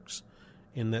adjustment works,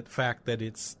 in that fact that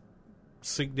it's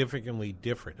significantly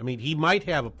different. I mean, he might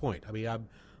have a point. I mean,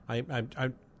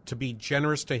 I'm to be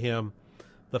generous to him,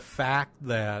 the fact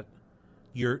that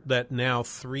that now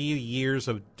 3 years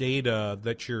of data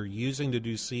that you're using to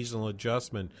do seasonal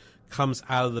adjustment comes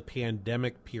out of the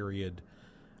pandemic period,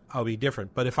 I'll be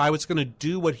different. But if I was going to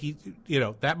do what he,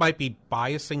 that might be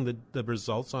biasing the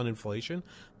results on inflation.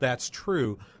 That's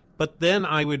true. But then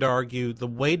I would argue the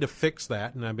way to fix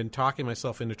that, and I've been talking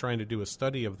myself into trying to do a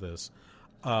study of this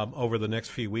over the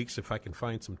next few weeks if I can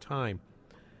find some time.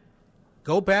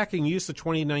 Go back and use the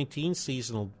 2019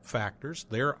 seasonal factors.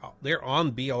 They're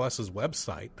on BLS's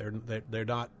website. They're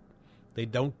not. They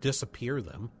don't disappear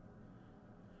them.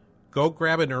 Go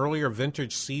grab an earlier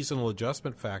vintage seasonal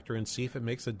adjustment factor and see if it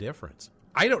makes a difference.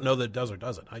 I don't know that it does or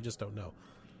doesn't. I just don't know.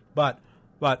 But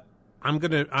I'm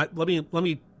gonna let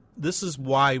me. This is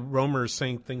why Romer is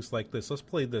saying things like this. Let's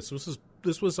play this.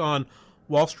 This was on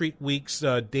Wall Street Week's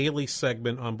daily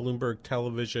segment on Bloomberg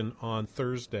Television on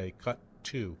Thursday, cut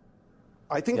 2.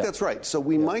 I think that's right. So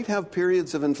we might have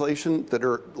periods of inflation that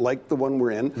are like the one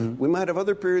we're in. Mm-hmm. We might have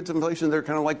other periods of inflation that are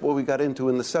kind of like what we got into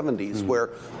in the 70s, where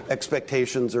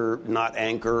expectations are not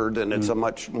anchored and it's a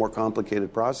much more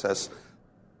complicated process.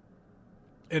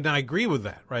 And I agree with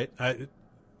that, right? I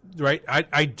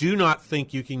do not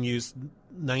think you can use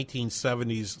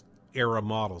 1970s era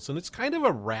models, and it's kind of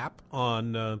a rap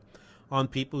on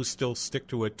people who still stick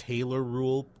to a Taylor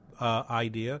rule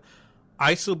idea.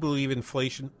 I still believe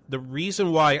inflation. The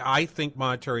reason why I think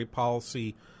monetary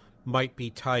policy might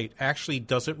be tight actually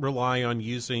doesn't rely on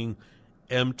using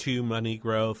M2 money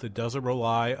growth. It doesn't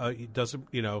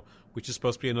which is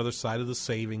supposed to be another side of the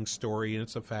savings story, and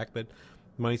it's the fact that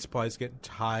money supply is getting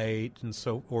tight, and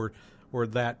so or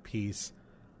that piece.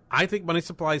 I think money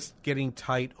supply is getting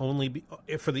tight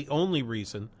for the only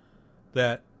reason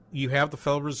that you have the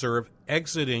Federal Reserve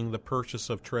exiting the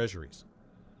purchase of treasuries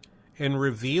and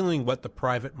revealing what the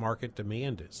private market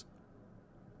demand is.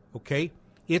 Okay?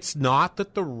 It's not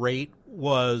that the rate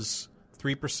was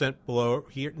 3% below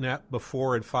here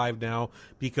before and 5% now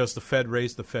because the Fed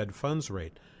raised the Fed funds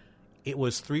rate. It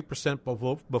was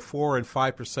 3% before and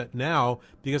 5% now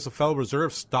because the Federal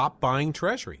Reserve stopped buying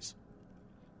treasuries.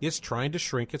 It's trying to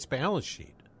shrink its balance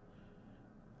sheet.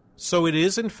 So it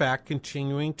is, in fact,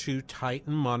 continuing to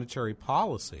tighten monetary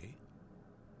policy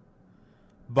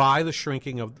by the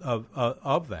shrinking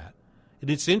of that. And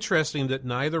it's interesting that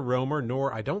neither Romer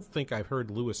nor, I don't think I've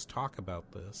heard Lewis talk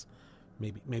about this.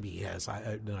 Maybe he has.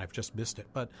 I've just missed it.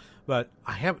 But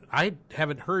I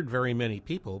haven't heard very many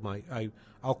people.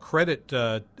 I'll credit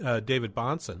David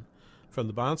Bahnsen from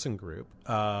the Bahnsen Group,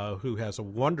 who has a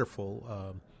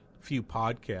wonderful few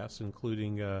podcasts,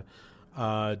 including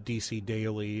DC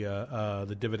Daily,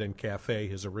 the Dividend Cafe,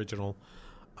 his original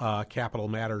Capital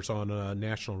Matters on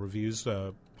National Review's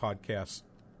podcast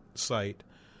site.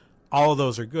 All of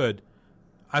those are good.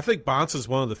 I think Bonds is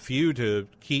one of the few to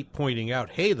keep pointing out,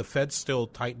 hey, the Fed's still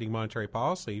tightening monetary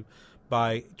policy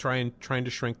by trying to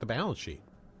shrink the balance sheet.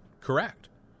 Correct.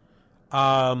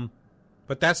 But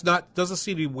that's doesn't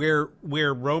seem to be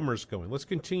where Romer's going. Let's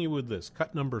continue with this.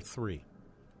 Cut number 3.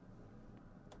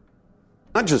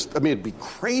 It'd be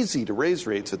crazy to raise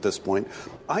rates at this point.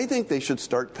 I think they should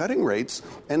start cutting rates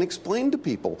and explain to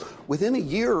people, within a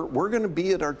year, we're going to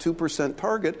be at our 2%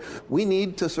 target. We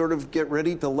need to sort of get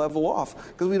ready to level off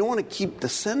because we don't want to keep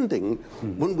descending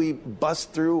when we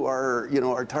bust through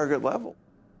our target level.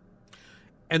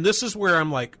 And this is where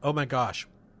I'm like, oh my gosh.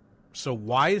 So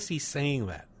why is he saying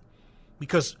that?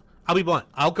 Because I'll be blunt.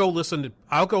 I'll go listen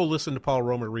to Paul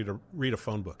Romer read a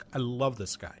phone book. I love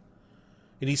this guy.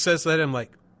 And he says that, I'm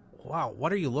like, wow,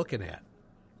 what are you looking at?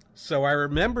 So I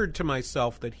remembered to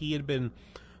myself that he had been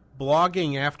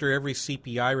blogging after every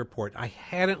CPI report. I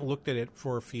hadn't looked at it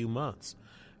for a few months.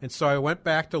 And so I went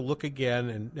back to look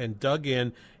again and dug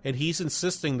in, and he's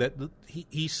insisting that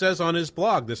he says on his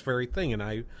blog this very thing, and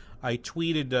I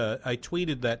tweeted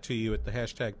that to you at the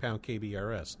hashtag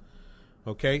 #KBRS.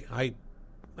 Okay?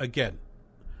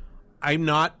 I'm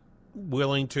not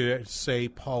willing to say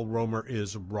Paul Romer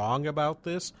is wrong about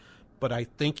this, but I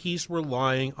think he's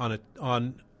relying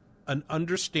on an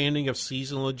understanding of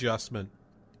seasonal adjustment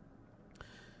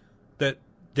that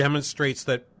demonstrates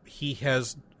that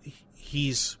he's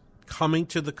coming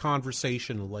to the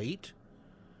conversation late,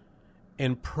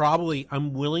 and probably,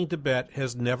 I'm willing to bet,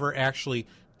 has never actually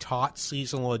taught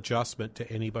seasonal adjustment to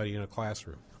anybody in a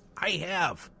classroom. I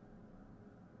have.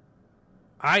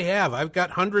 I've got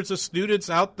hundreds of students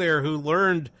out there who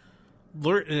learned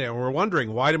were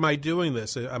wondering, why am I doing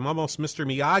this? I'm almost Mr.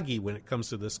 Miyagi when it comes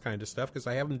to this kind of stuff because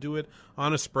I have them do it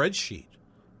on a spreadsheet.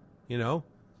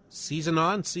 Season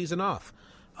on, season off.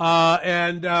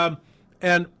 And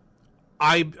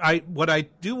I what I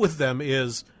do with them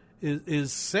is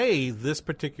say this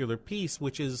particular piece,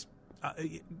 which is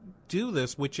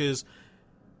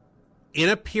in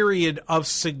a period of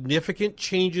significant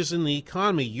changes in the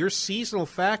economy, your seasonal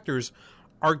factors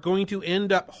are going to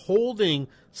end up holding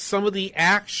some of the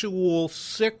actual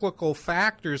cyclical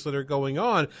factors that are going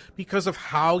on because of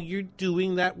how you're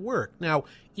doing that work. Now,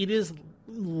 it is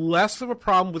less of a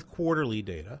problem with quarterly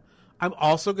data. I'm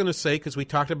also going to say, because we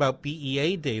talked about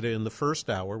BEA data in the first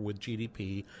hour with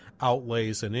GDP,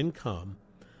 outlays, and income,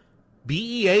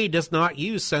 BEA does not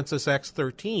use Census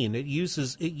X13. It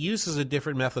uses a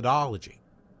different methodology.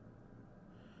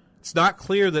 It's not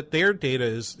clear that their data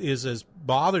is as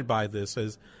bothered by this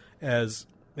as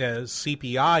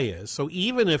CPI is. So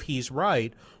even if he's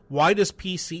right, why does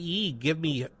PCE give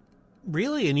me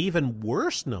really an even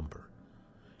worse number?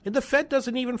 And the Fed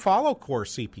doesn't even follow core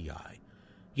CPI.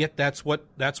 Yet that's what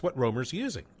Romer's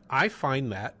using. I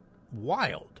find that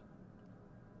wild.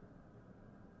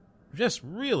 Just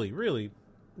really, really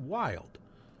wild.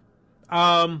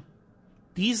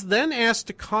 He's then asked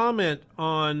to comment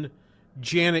on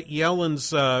Janet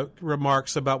Yellen's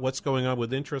remarks about what's going on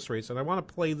with interest rates, and I want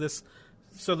to play this.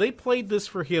 So they played this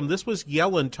for him. This was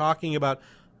Yellen talking about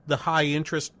high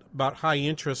interest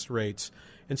rates,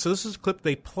 and so this is a clip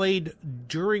they played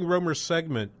during Romer's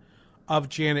segment of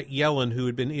Janet Yellen, who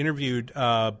had been interviewed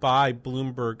by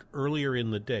Bloomberg earlier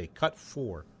in the day. Cut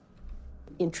 4.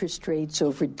 Interest rates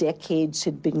over decades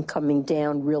had been coming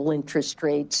down, real interest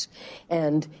rates,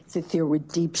 and that there were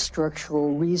deep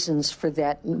structural reasons for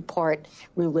that, in part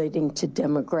relating to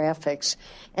demographics.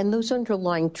 And those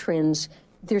underlying trends,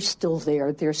 they're still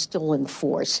there. They're still in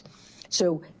force.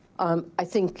 So I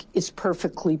think it's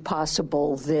perfectly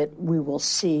possible that we will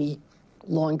see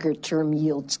longer-term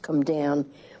yields come down,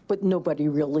 but nobody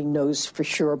really knows for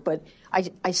sure. But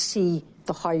I see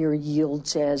the higher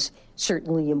yields as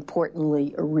certainly,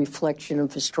 importantly, a reflection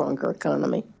of a stronger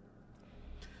economy.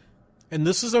 And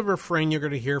this is a refrain you're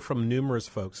going to hear from numerous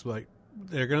folks. Like,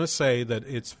 they're going to say that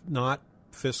it's not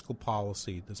fiscal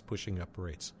policy that's pushing up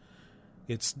rates.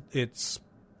 It's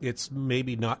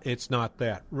maybe not. It's not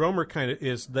that. Romer kind of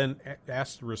is then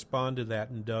asked to respond to that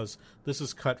and does. This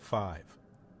is cut 5.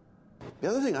 The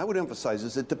other thing I would emphasize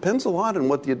is it depends a lot on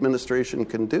what the administration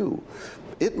can do.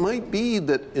 It might be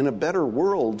that in a better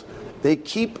world, they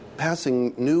keep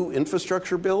passing new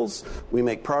infrastructure bills. We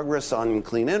make progress on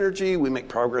clean energy. We make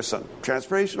progress on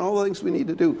transportation, all the things we need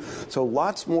to do. So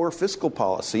lots more fiscal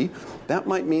policy. That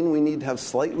might mean we need to have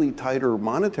slightly tighter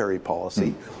monetary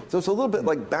policy. So it's a little bit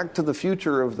like back to the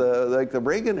future of the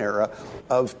Reagan era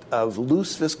of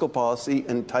loose fiscal policy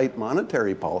and tight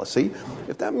monetary policy.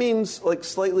 If that means like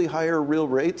slightly higher real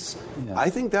rates,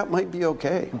 I think that might be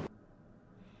okay.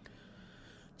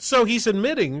 So he's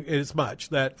admitting as much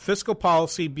that fiscal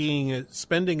policy being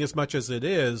spending as much as it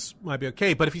is might be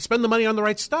okay. But if you spend the money on the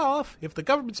right stuff, if the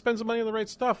government spends the money on the right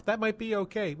stuff, that might be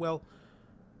okay. Well,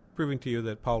 proving to you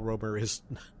that Paul Romer is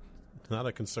not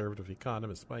a conservative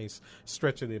economist by any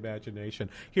stretch of the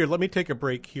imagination. Here, let me take a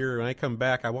break here. When I come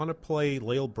back, I want to play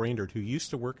Lael Brainerd, who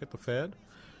used to work at the Fed,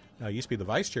 used to be the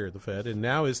vice chair of the Fed, and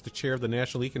now is the chair of the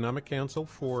National Economic Council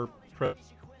for President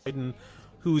Biden,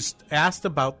 who's asked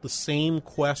about the same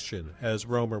question as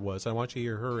Romer was. I want you to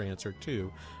hear her answer,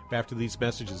 too, after these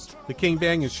messages. The King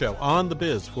Banaian Show on The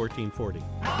Biz 1440.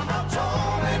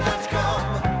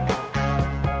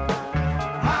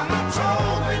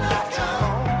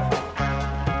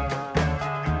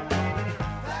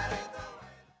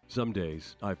 Some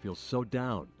days I feel so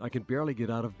down, I can barely get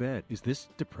out of bed. Is this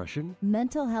depression?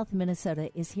 Mental Health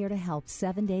Minnesota is here to help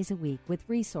 7 days a week with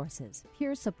resources,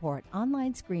 peer support,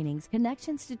 online screenings,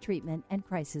 connections to treatment, and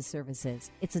crisis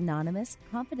services. It's anonymous,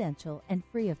 confidential, and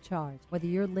free of charge. Whether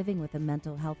you're living with a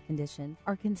mental health condition,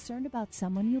 are concerned about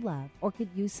someone you love, or could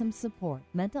use some support,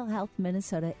 Mental Health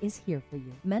Minnesota is here for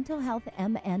you.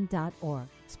 MentalHealthMN.org.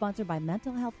 Sponsored by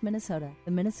Mental Health Minnesota,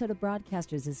 the Minnesota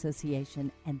Broadcasters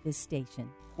Association, and this station.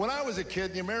 When I was a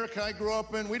kid, the America I grew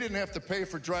up in, we didn't have to pay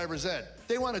for driver's ed.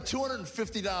 They wanted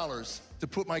 $250 to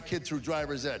put my kid through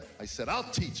driver's ed. I said, I'll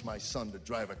teach my son to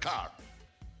drive a car.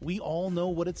 We all know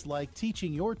what it's like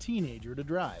teaching your teenager to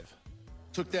drive.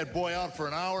 Took that boy out for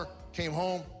an hour, came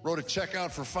home, wrote a check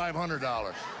out for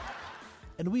 $500.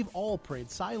 And we've all prayed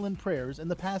silent prayers in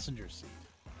the passenger seat.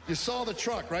 You saw the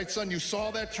truck, right, son? You saw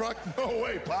that truck? No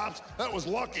way, Pops. That was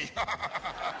lucky.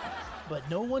 But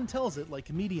no one tells it like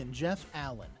comedian Jeff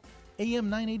Allen. AM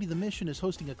 980 The Mission is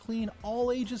hosting a clean,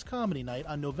 all-ages comedy night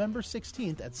on November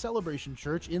 16th at Celebration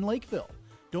Church in Lakeville.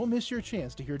 Don't miss your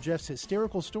chance to hear Jeff's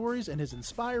hysterical stories and his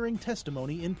inspiring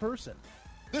testimony in person.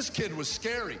 This kid was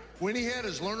scary. When he had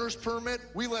his learner's permit,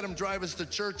 we let him drive us to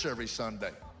church every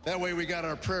Sunday. That way we got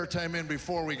our prayer time in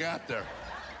before we got there.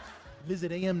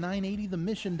 Visit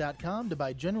am980themission.com to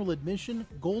buy general admission,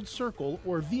 Gold Circle,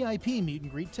 or VIP meet and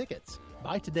greet tickets.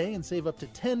 Buy today and save up to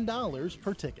 $10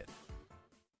 per ticket.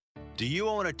 Do you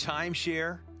own a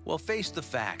timeshare? Well, face the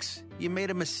facts. You made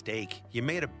a mistake. You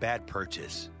made a bad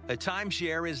purchase. A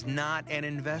timeshare is not an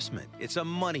investment. It's a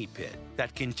money pit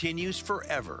that continues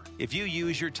forever. If you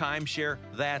use your timeshare,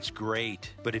 that's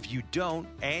great. But if you don't,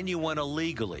 and you want to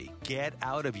legally get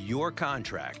out of your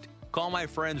contract, call my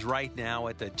friends right now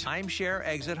at the Timeshare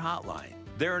Exit Hotline.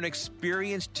 They're an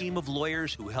experienced team of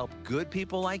lawyers who help good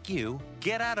people like you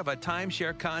get out of a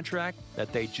timeshare contract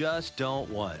that they just don't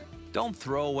want. Don't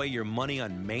throw away your money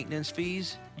on maintenance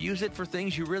fees. Use it for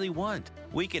things you really want.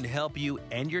 We can help you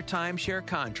end your timeshare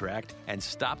contract and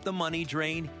stop the money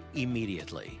drain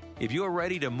immediately. If you're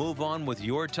ready to move on with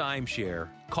your timeshare,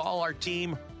 call our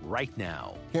team right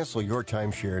now. Cancel your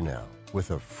timeshare now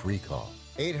with a free call.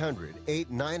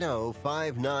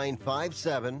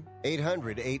 800-890-5957.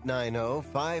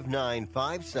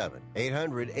 800-890-5957.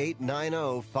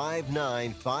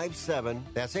 800-890-5957.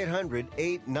 That's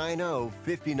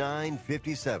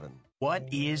 800-890-5957. What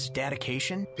is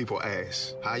dedication? People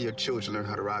ask, how your children learn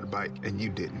how to ride a bike and you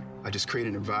didn't? I just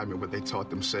created an environment where they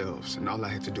taught themselves, and all I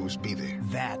had to do was be there.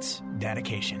 That's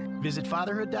dedication. Visit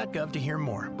fatherhood.gov to hear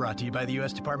more. Brought to you by the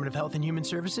U.S. Department of Health and Human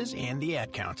Services and the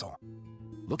Ad Council.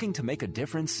 Looking to make a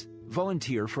difference?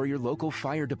 Volunteer for your local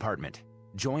fire department.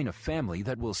 Join a family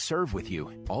that will serve with you,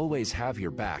 always have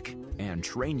your back, and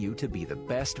train you to be the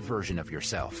best version of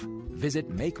yourself. Visit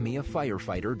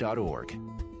makemeafirefighter.org.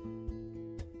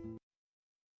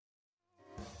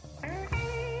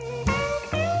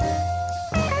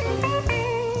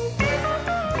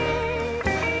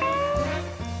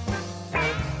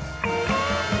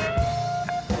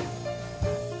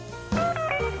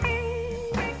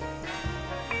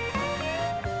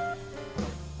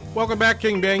 Welcome back,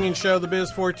 King Banaian Show, The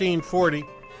Biz 1440.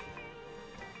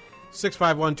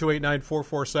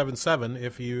 651-289-4477.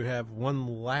 If you have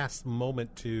one last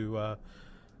moment to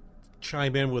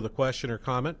chime in with a question or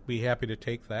comment, be happy to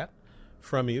take that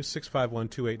from you,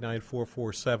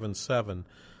 651-289-4477.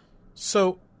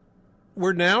 So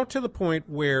we're now to the point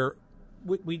where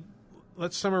we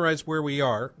let's summarize where we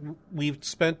are. We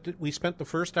spent the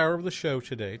first hour of the show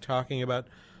today talking about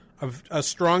a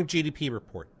strong GDP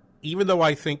report. Even though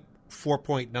I think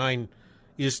 4.9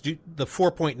 is the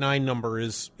 4.9 number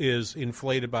is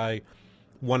inflated by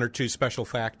one or two special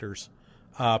factors,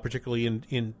 particularly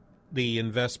in the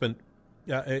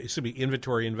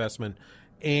inventory investment,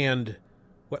 and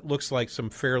what looks like some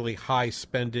fairly high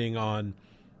spending on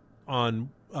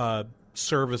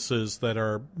services that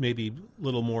are maybe a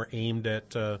little more aimed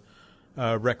at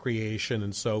recreation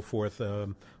and so forth,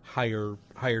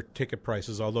 higher ticket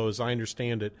prices. Although, as I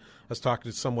understand it, I was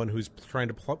talking to someone who's trying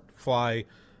to fly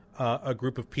a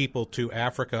group of people to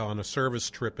Africa on a service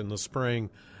trip in the spring,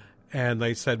 and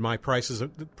they said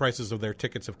the prices of their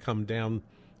tickets have come down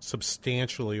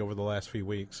substantially over the last few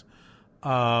weeks.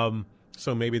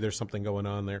 So maybe there's something going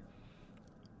on there.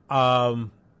 I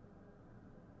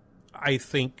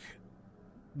think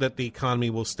that the economy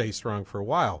will stay strong for a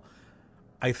while.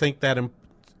 I think that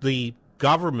the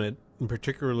government, in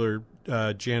particular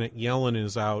Janet Yellen,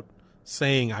 is out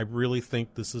saying, I really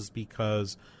think this is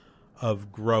because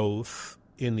of growth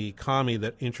in the economy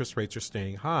that interest rates are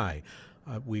staying high.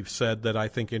 We've said that I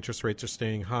think interest rates are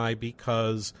staying high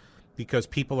because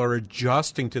people are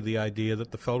adjusting to the idea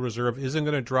that the Federal Reserve isn't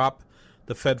going to drop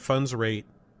the Fed funds rate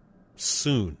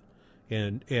soon.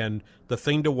 And the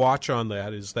thing to watch on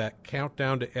that is that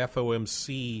countdown to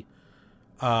FOMC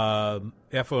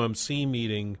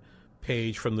meeting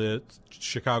page from the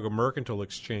Chicago Mercantile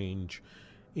Exchange,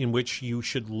 in which you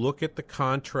should look at the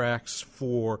contracts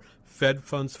for Fed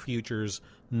funds futures,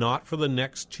 not for the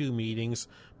next two meetings,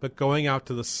 but going out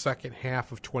to the second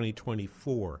half of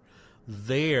 2024.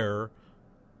 There,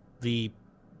 the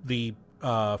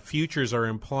futures are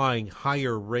implying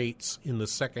higher rates in the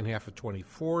second half of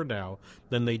 24 now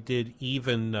than they did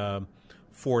even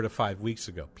 4 to 5 weeks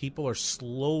ago. People are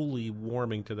slowly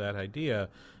warming to that idea,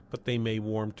 but they may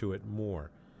warm to it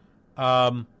more.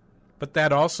 But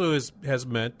that also has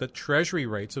meant that Treasury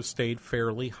rates have stayed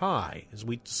fairly high, as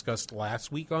we discussed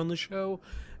last week on the show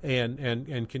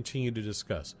and continue to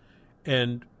discuss.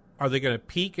 And are they going to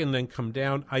peak and then come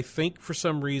down? I think for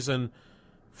some reason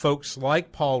folks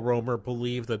like Paul Romer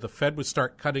believe that the Fed would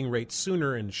start cutting rates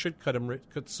sooner and should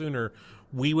cut sooner.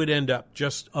 We would end up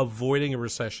just avoiding a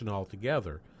recession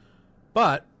altogether.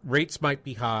 But rates might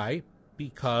be high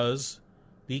because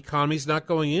the economy's not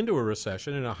going into a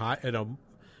recession, and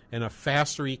a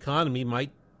faster economy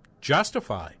might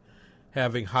justify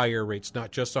having higher rates,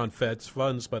 not just on Fed's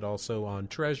funds, but also on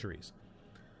Treasuries.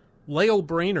 Lael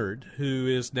Brainard, who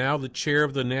is now the chair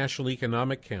of the National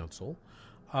Economic Council,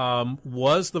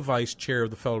 was the vice chair of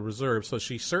the Federal Reserve, so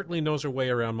she certainly knows her way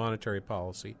around monetary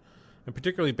policy, and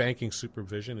particularly banking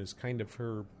supervision is kind of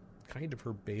her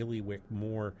bailiwick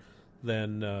more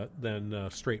than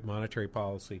straight monetary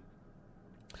policy.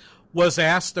 Was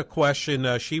asked a question.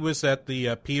 She was at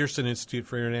the Peterson Institute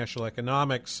for International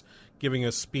Economics giving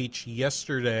a speech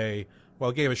yesterday.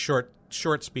 Well, gave a short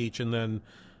speech and then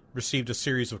received a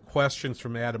series of questions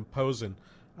from Adam Posen,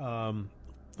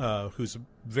 who's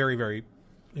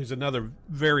who's another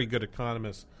very good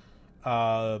economist,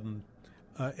 and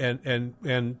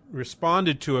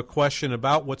responded to a question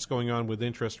about what's going on with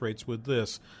interest rates with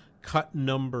this: cut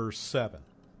number 7.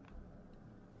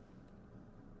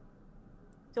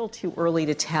 Still too early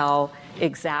to tell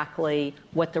exactly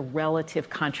what the relative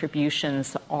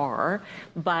contributions are,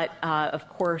 but of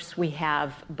course we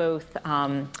have both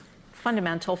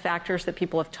fundamental factors that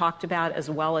people have talked about as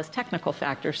well as technical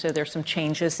factors. So there's some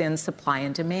changes in supply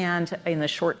and demand in the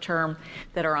short term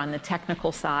that are on the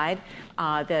technical side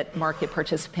that market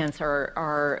participants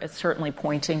are certainly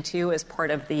pointing to as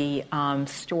part of the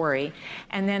story.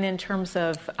 And then in terms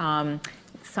of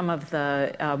some of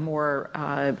the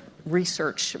more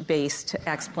research-based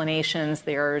explanations,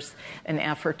 there's an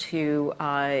effort to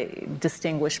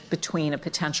distinguish between a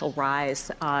potential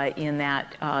rise in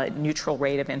that neutral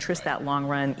rate of interest, that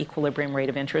long-run equilibrium rate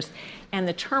of interest, and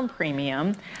the term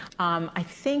premium. I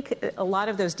think a lot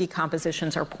of those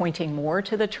decompositions are pointing more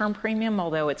to the term premium,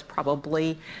 although it's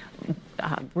probably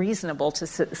reasonable to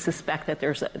suspect that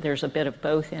there's a bit of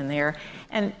both in there.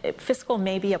 And fiscal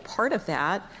may be a part of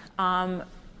that.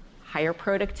 Higher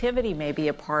productivity may be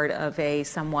a part of a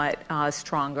somewhat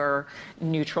stronger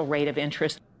neutral rate of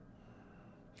interest.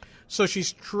 So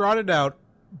she's trotted out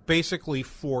basically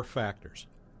 4 factors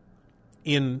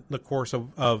in the course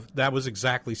of that was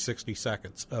exactly 60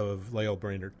 seconds of Lael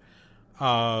Brainard.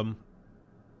 One,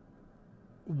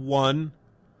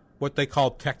 what they call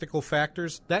technical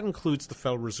factors. That includes the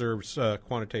Federal Reserve's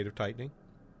quantitative tightening,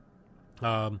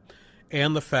 and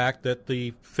the fact that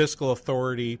the fiscal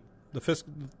authority,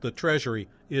 the Treasury,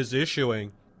 is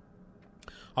issuing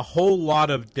a whole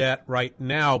lot of debt right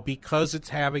now because it's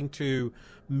having to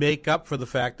make up for the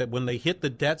fact that when they hit the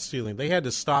debt ceiling, they had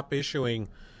to stop issuing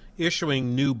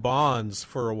new bonds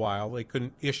for a while. They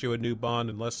couldn't issue a new bond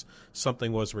unless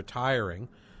something was retiring.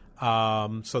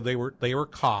 So they were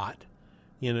caught.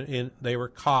 They were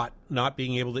caught not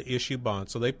being able to issue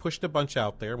bonds. So they pushed a bunch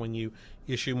out there. When you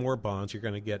issue more bonds, we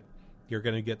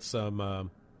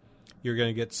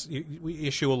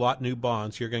issue a lot new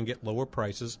bonds. You're going to get lower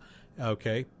prices.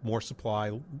 Okay, more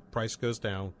supply, price goes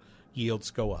down, yields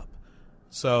go up.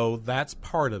 So that's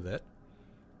part of it.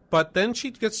 But then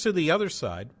she gets to the other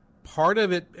side. Part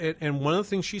of it, and one of the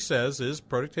things she says is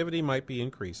productivity might be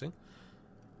increasing.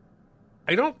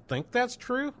 I don't think that's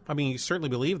true. I mean, you certainly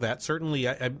believe that. Certainly,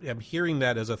 I'm hearing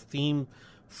that as a theme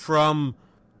from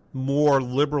more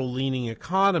liberal-leaning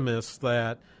economists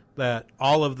that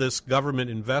all of this government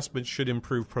investment should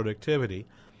improve productivity.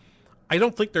 I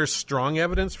don't think there's strong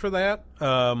evidence for that.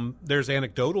 There's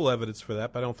anecdotal evidence for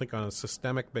that, but I don't think on a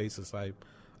systemic basis I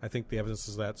think the evidence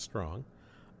is that strong.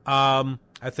 I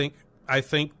think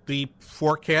the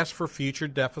forecast for future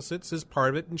deficits is part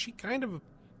of it, and she kind of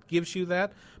gives you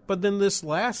that. But then this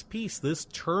last piece, this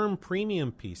term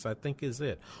premium piece, I think is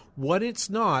it. What it's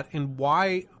not, and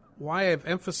why I've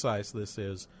emphasized this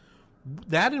is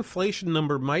that inflation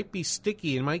number might be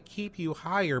sticky and might keep you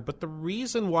higher, but the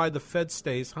reason why the Fed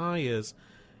stays high is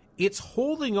it's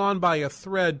holding on by a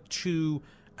thread to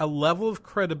a level of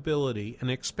credibility, an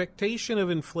expectation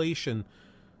of inflation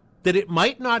that it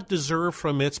might not deserve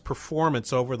from its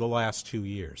performance over the last 2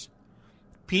 years.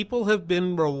 People have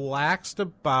been relaxed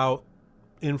about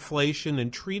inflation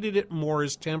and treated it more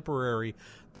as temporary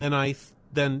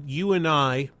than you and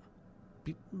I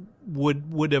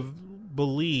would have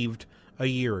believed a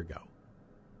year ago.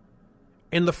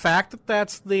 And the fact that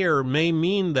that's there may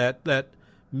mean that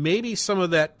maybe some of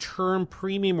that term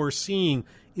premium we're seeing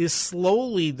is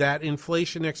slowly that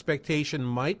inflation expectation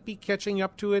might be catching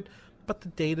up to it, but the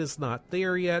data's not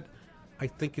there yet. I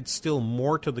think it's still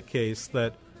more to the case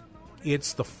that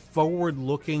it's the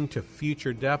forward-looking to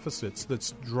future deficits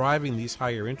that's driving these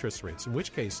higher interest rates, in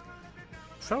which case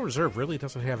the Federal Reserve really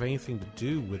doesn't have anything to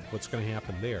do with what's going to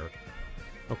happen there.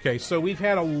 Okay, so we've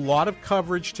had a lot of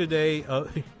coverage today.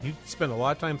 You spent a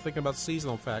lot of time thinking about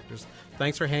seasonal factors.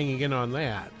 Thanks for hanging in on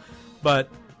that. But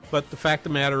the fact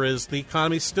of the matter is the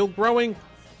economy's still growing.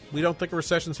 We don't think a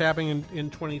recession's happening in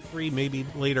 23, maybe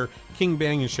later. King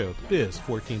Banaian Show, Biz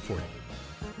 1440.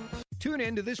 Tune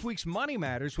in to this week's Money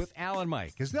Matters with Al and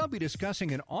Mike, as they'll be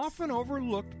discussing an often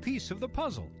overlooked piece of the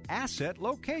puzzle, asset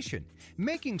location.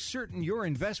 Making certain your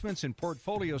investments and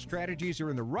portfolio strategies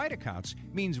are in the right accounts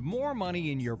means more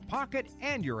money in your pocket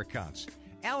and your accounts.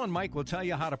 Al and Mike will tell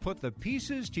you how to put the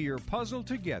pieces to your puzzle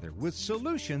together with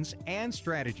solutions and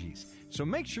strategies. So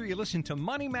make sure you listen to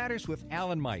Money Matters with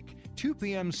Al and Mike, 2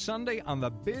 p.m. Sunday on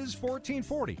the Biz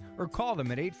 1440, or call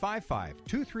them at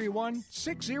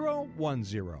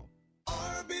 855-231-6010.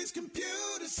 Arby's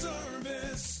Computer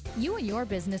Service. You and your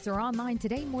business are online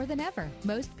today more than ever.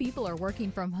 Most people are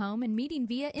working from home and meeting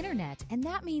via internet, and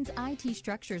that means IT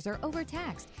structures are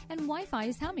overtaxed and Wi-Fi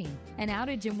is humming. An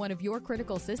outage in one of your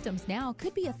critical systems now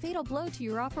could be a fatal blow to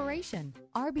your operation.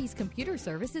 Arby's Computer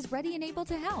Service is ready and able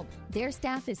to help. Their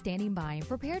staff is standing by and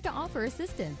prepared to offer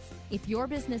assistance. If your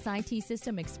business IT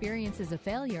system experiences a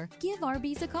failure, give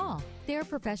Arby's a call. Their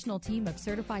professional team of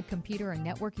certified computer and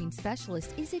networking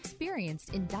specialists is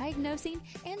experienced in diagnosing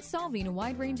and solving a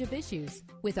wide range of issues.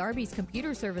 With Arby's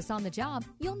Computer Service on the job,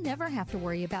 you'll never have to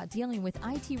worry about dealing with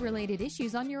IT-related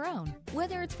issues on your own,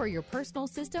 whether it's for your personal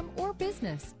system or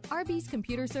business. Arby's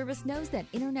Computer Service knows that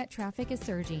internet traffic is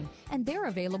surging, and they're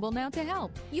available now to help.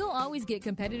 You'll always get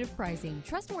competitive pricing,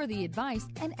 trustworthy advice,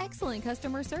 and excellent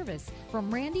customer service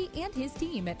from Randy and his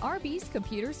team at Arby's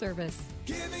Computer Service.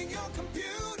 Giving your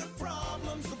computer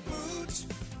problems the boot.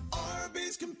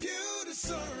 Arby's Computer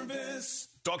Service.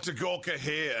 Dr. Gorka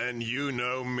here, and you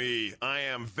know me. I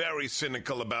am very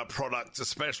cynical about products,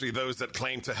 especially those that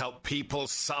claim to help people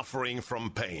suffering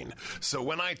from pain. So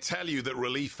when I tell you that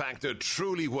Relief Factor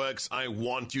truly works, I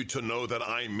want you to know that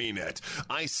I mean it.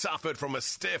 I suffered from a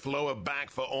stiff lower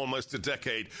back for almost a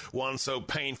decade, one so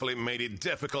painful it made it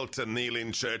difficult to kneel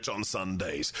in church on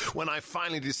Sundays. When I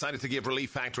finally decided to give Relief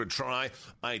Factor a try,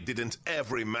 I didn't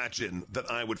ever imagine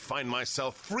that I would find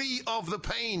myself free of the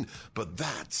pain. But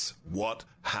that's what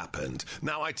happened.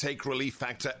 Now I take Relief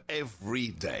Factor every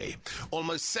day.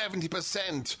 Almost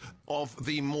 70% of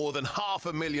the more than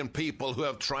 500,000 people who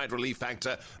have tried Relief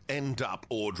Factor end up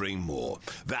ordering more.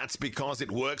 That's because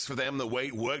it works for them the way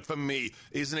it worked for me.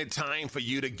 Isn't it time for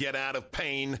you to get out of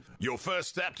pain? Your first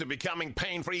step to becoming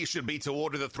pain-free should be to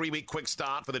order the 3-week quick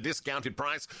start for the discounted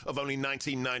price of only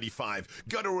 $19.95.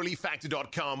 Go to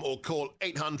ReliefFactor.com or call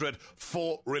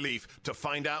 800-4RELIEF to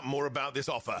find out more about this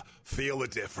offer. Feel the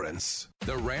difference.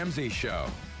 The Ramsey Show.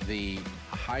 The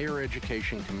higher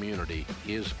education community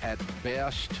is at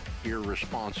best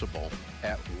irresponsible,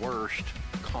 at worst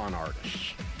con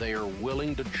artists. They are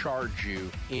willing to charge you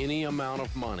any amount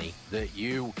of money that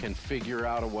you can figure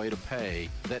out a way to pay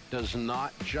that does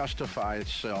not justify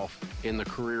itself in the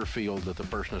career field that the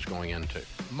person is going into.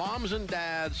 Moms and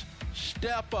dads,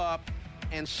 step up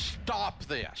and stop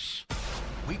this.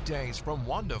 Weekdays from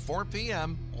 1 to 4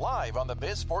 p.m. live on the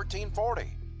Biz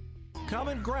 1440.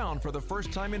 Common ground for the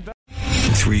first time investment.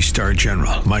 3-star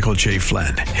General Michael J.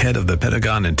 Flynn, head of the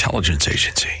Pentagon Intelligence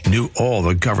Agency, knew all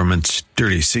the government's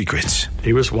dirty secrets.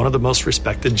 He was one of the most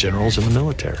respected generals in the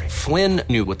military. Flynn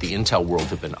knew what the intel world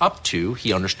had been up to.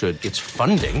 He understood its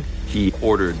funding. He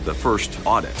ordered the first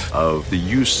audit of the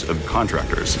use of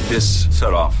contractors. This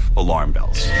set off alarm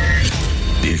bells.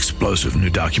 The explosive new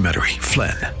documentary,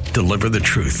 Flynn, Deliver the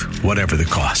Truth, Whatever the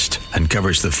Cost,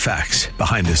 uncovers the facts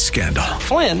behind this scandal.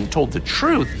 Flynn told the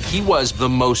truth. He was the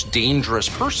most dangerous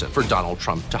person for Donald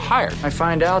Trump to hire. I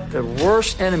find out the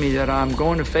worst enemy that I'm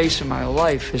going to face in my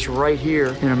life is right here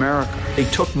in America. They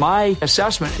took my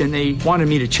assessment and they wanted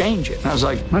me to change it. And I was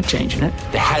like, I'm not changing it.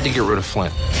 They had to get rid of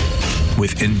Flynn.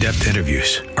 With in-depth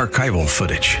interviews, archival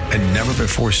footage, and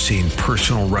never-before-seen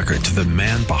personal records of the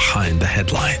man behind the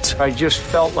headlines. I just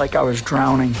felt like I was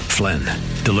drowning. Flynn,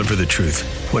 Deliver the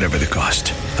Truth, Whatever the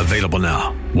Cost. Available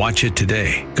now. Watch it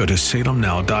today. Go to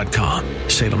salemnow.com.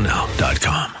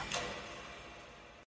 salemnow.com.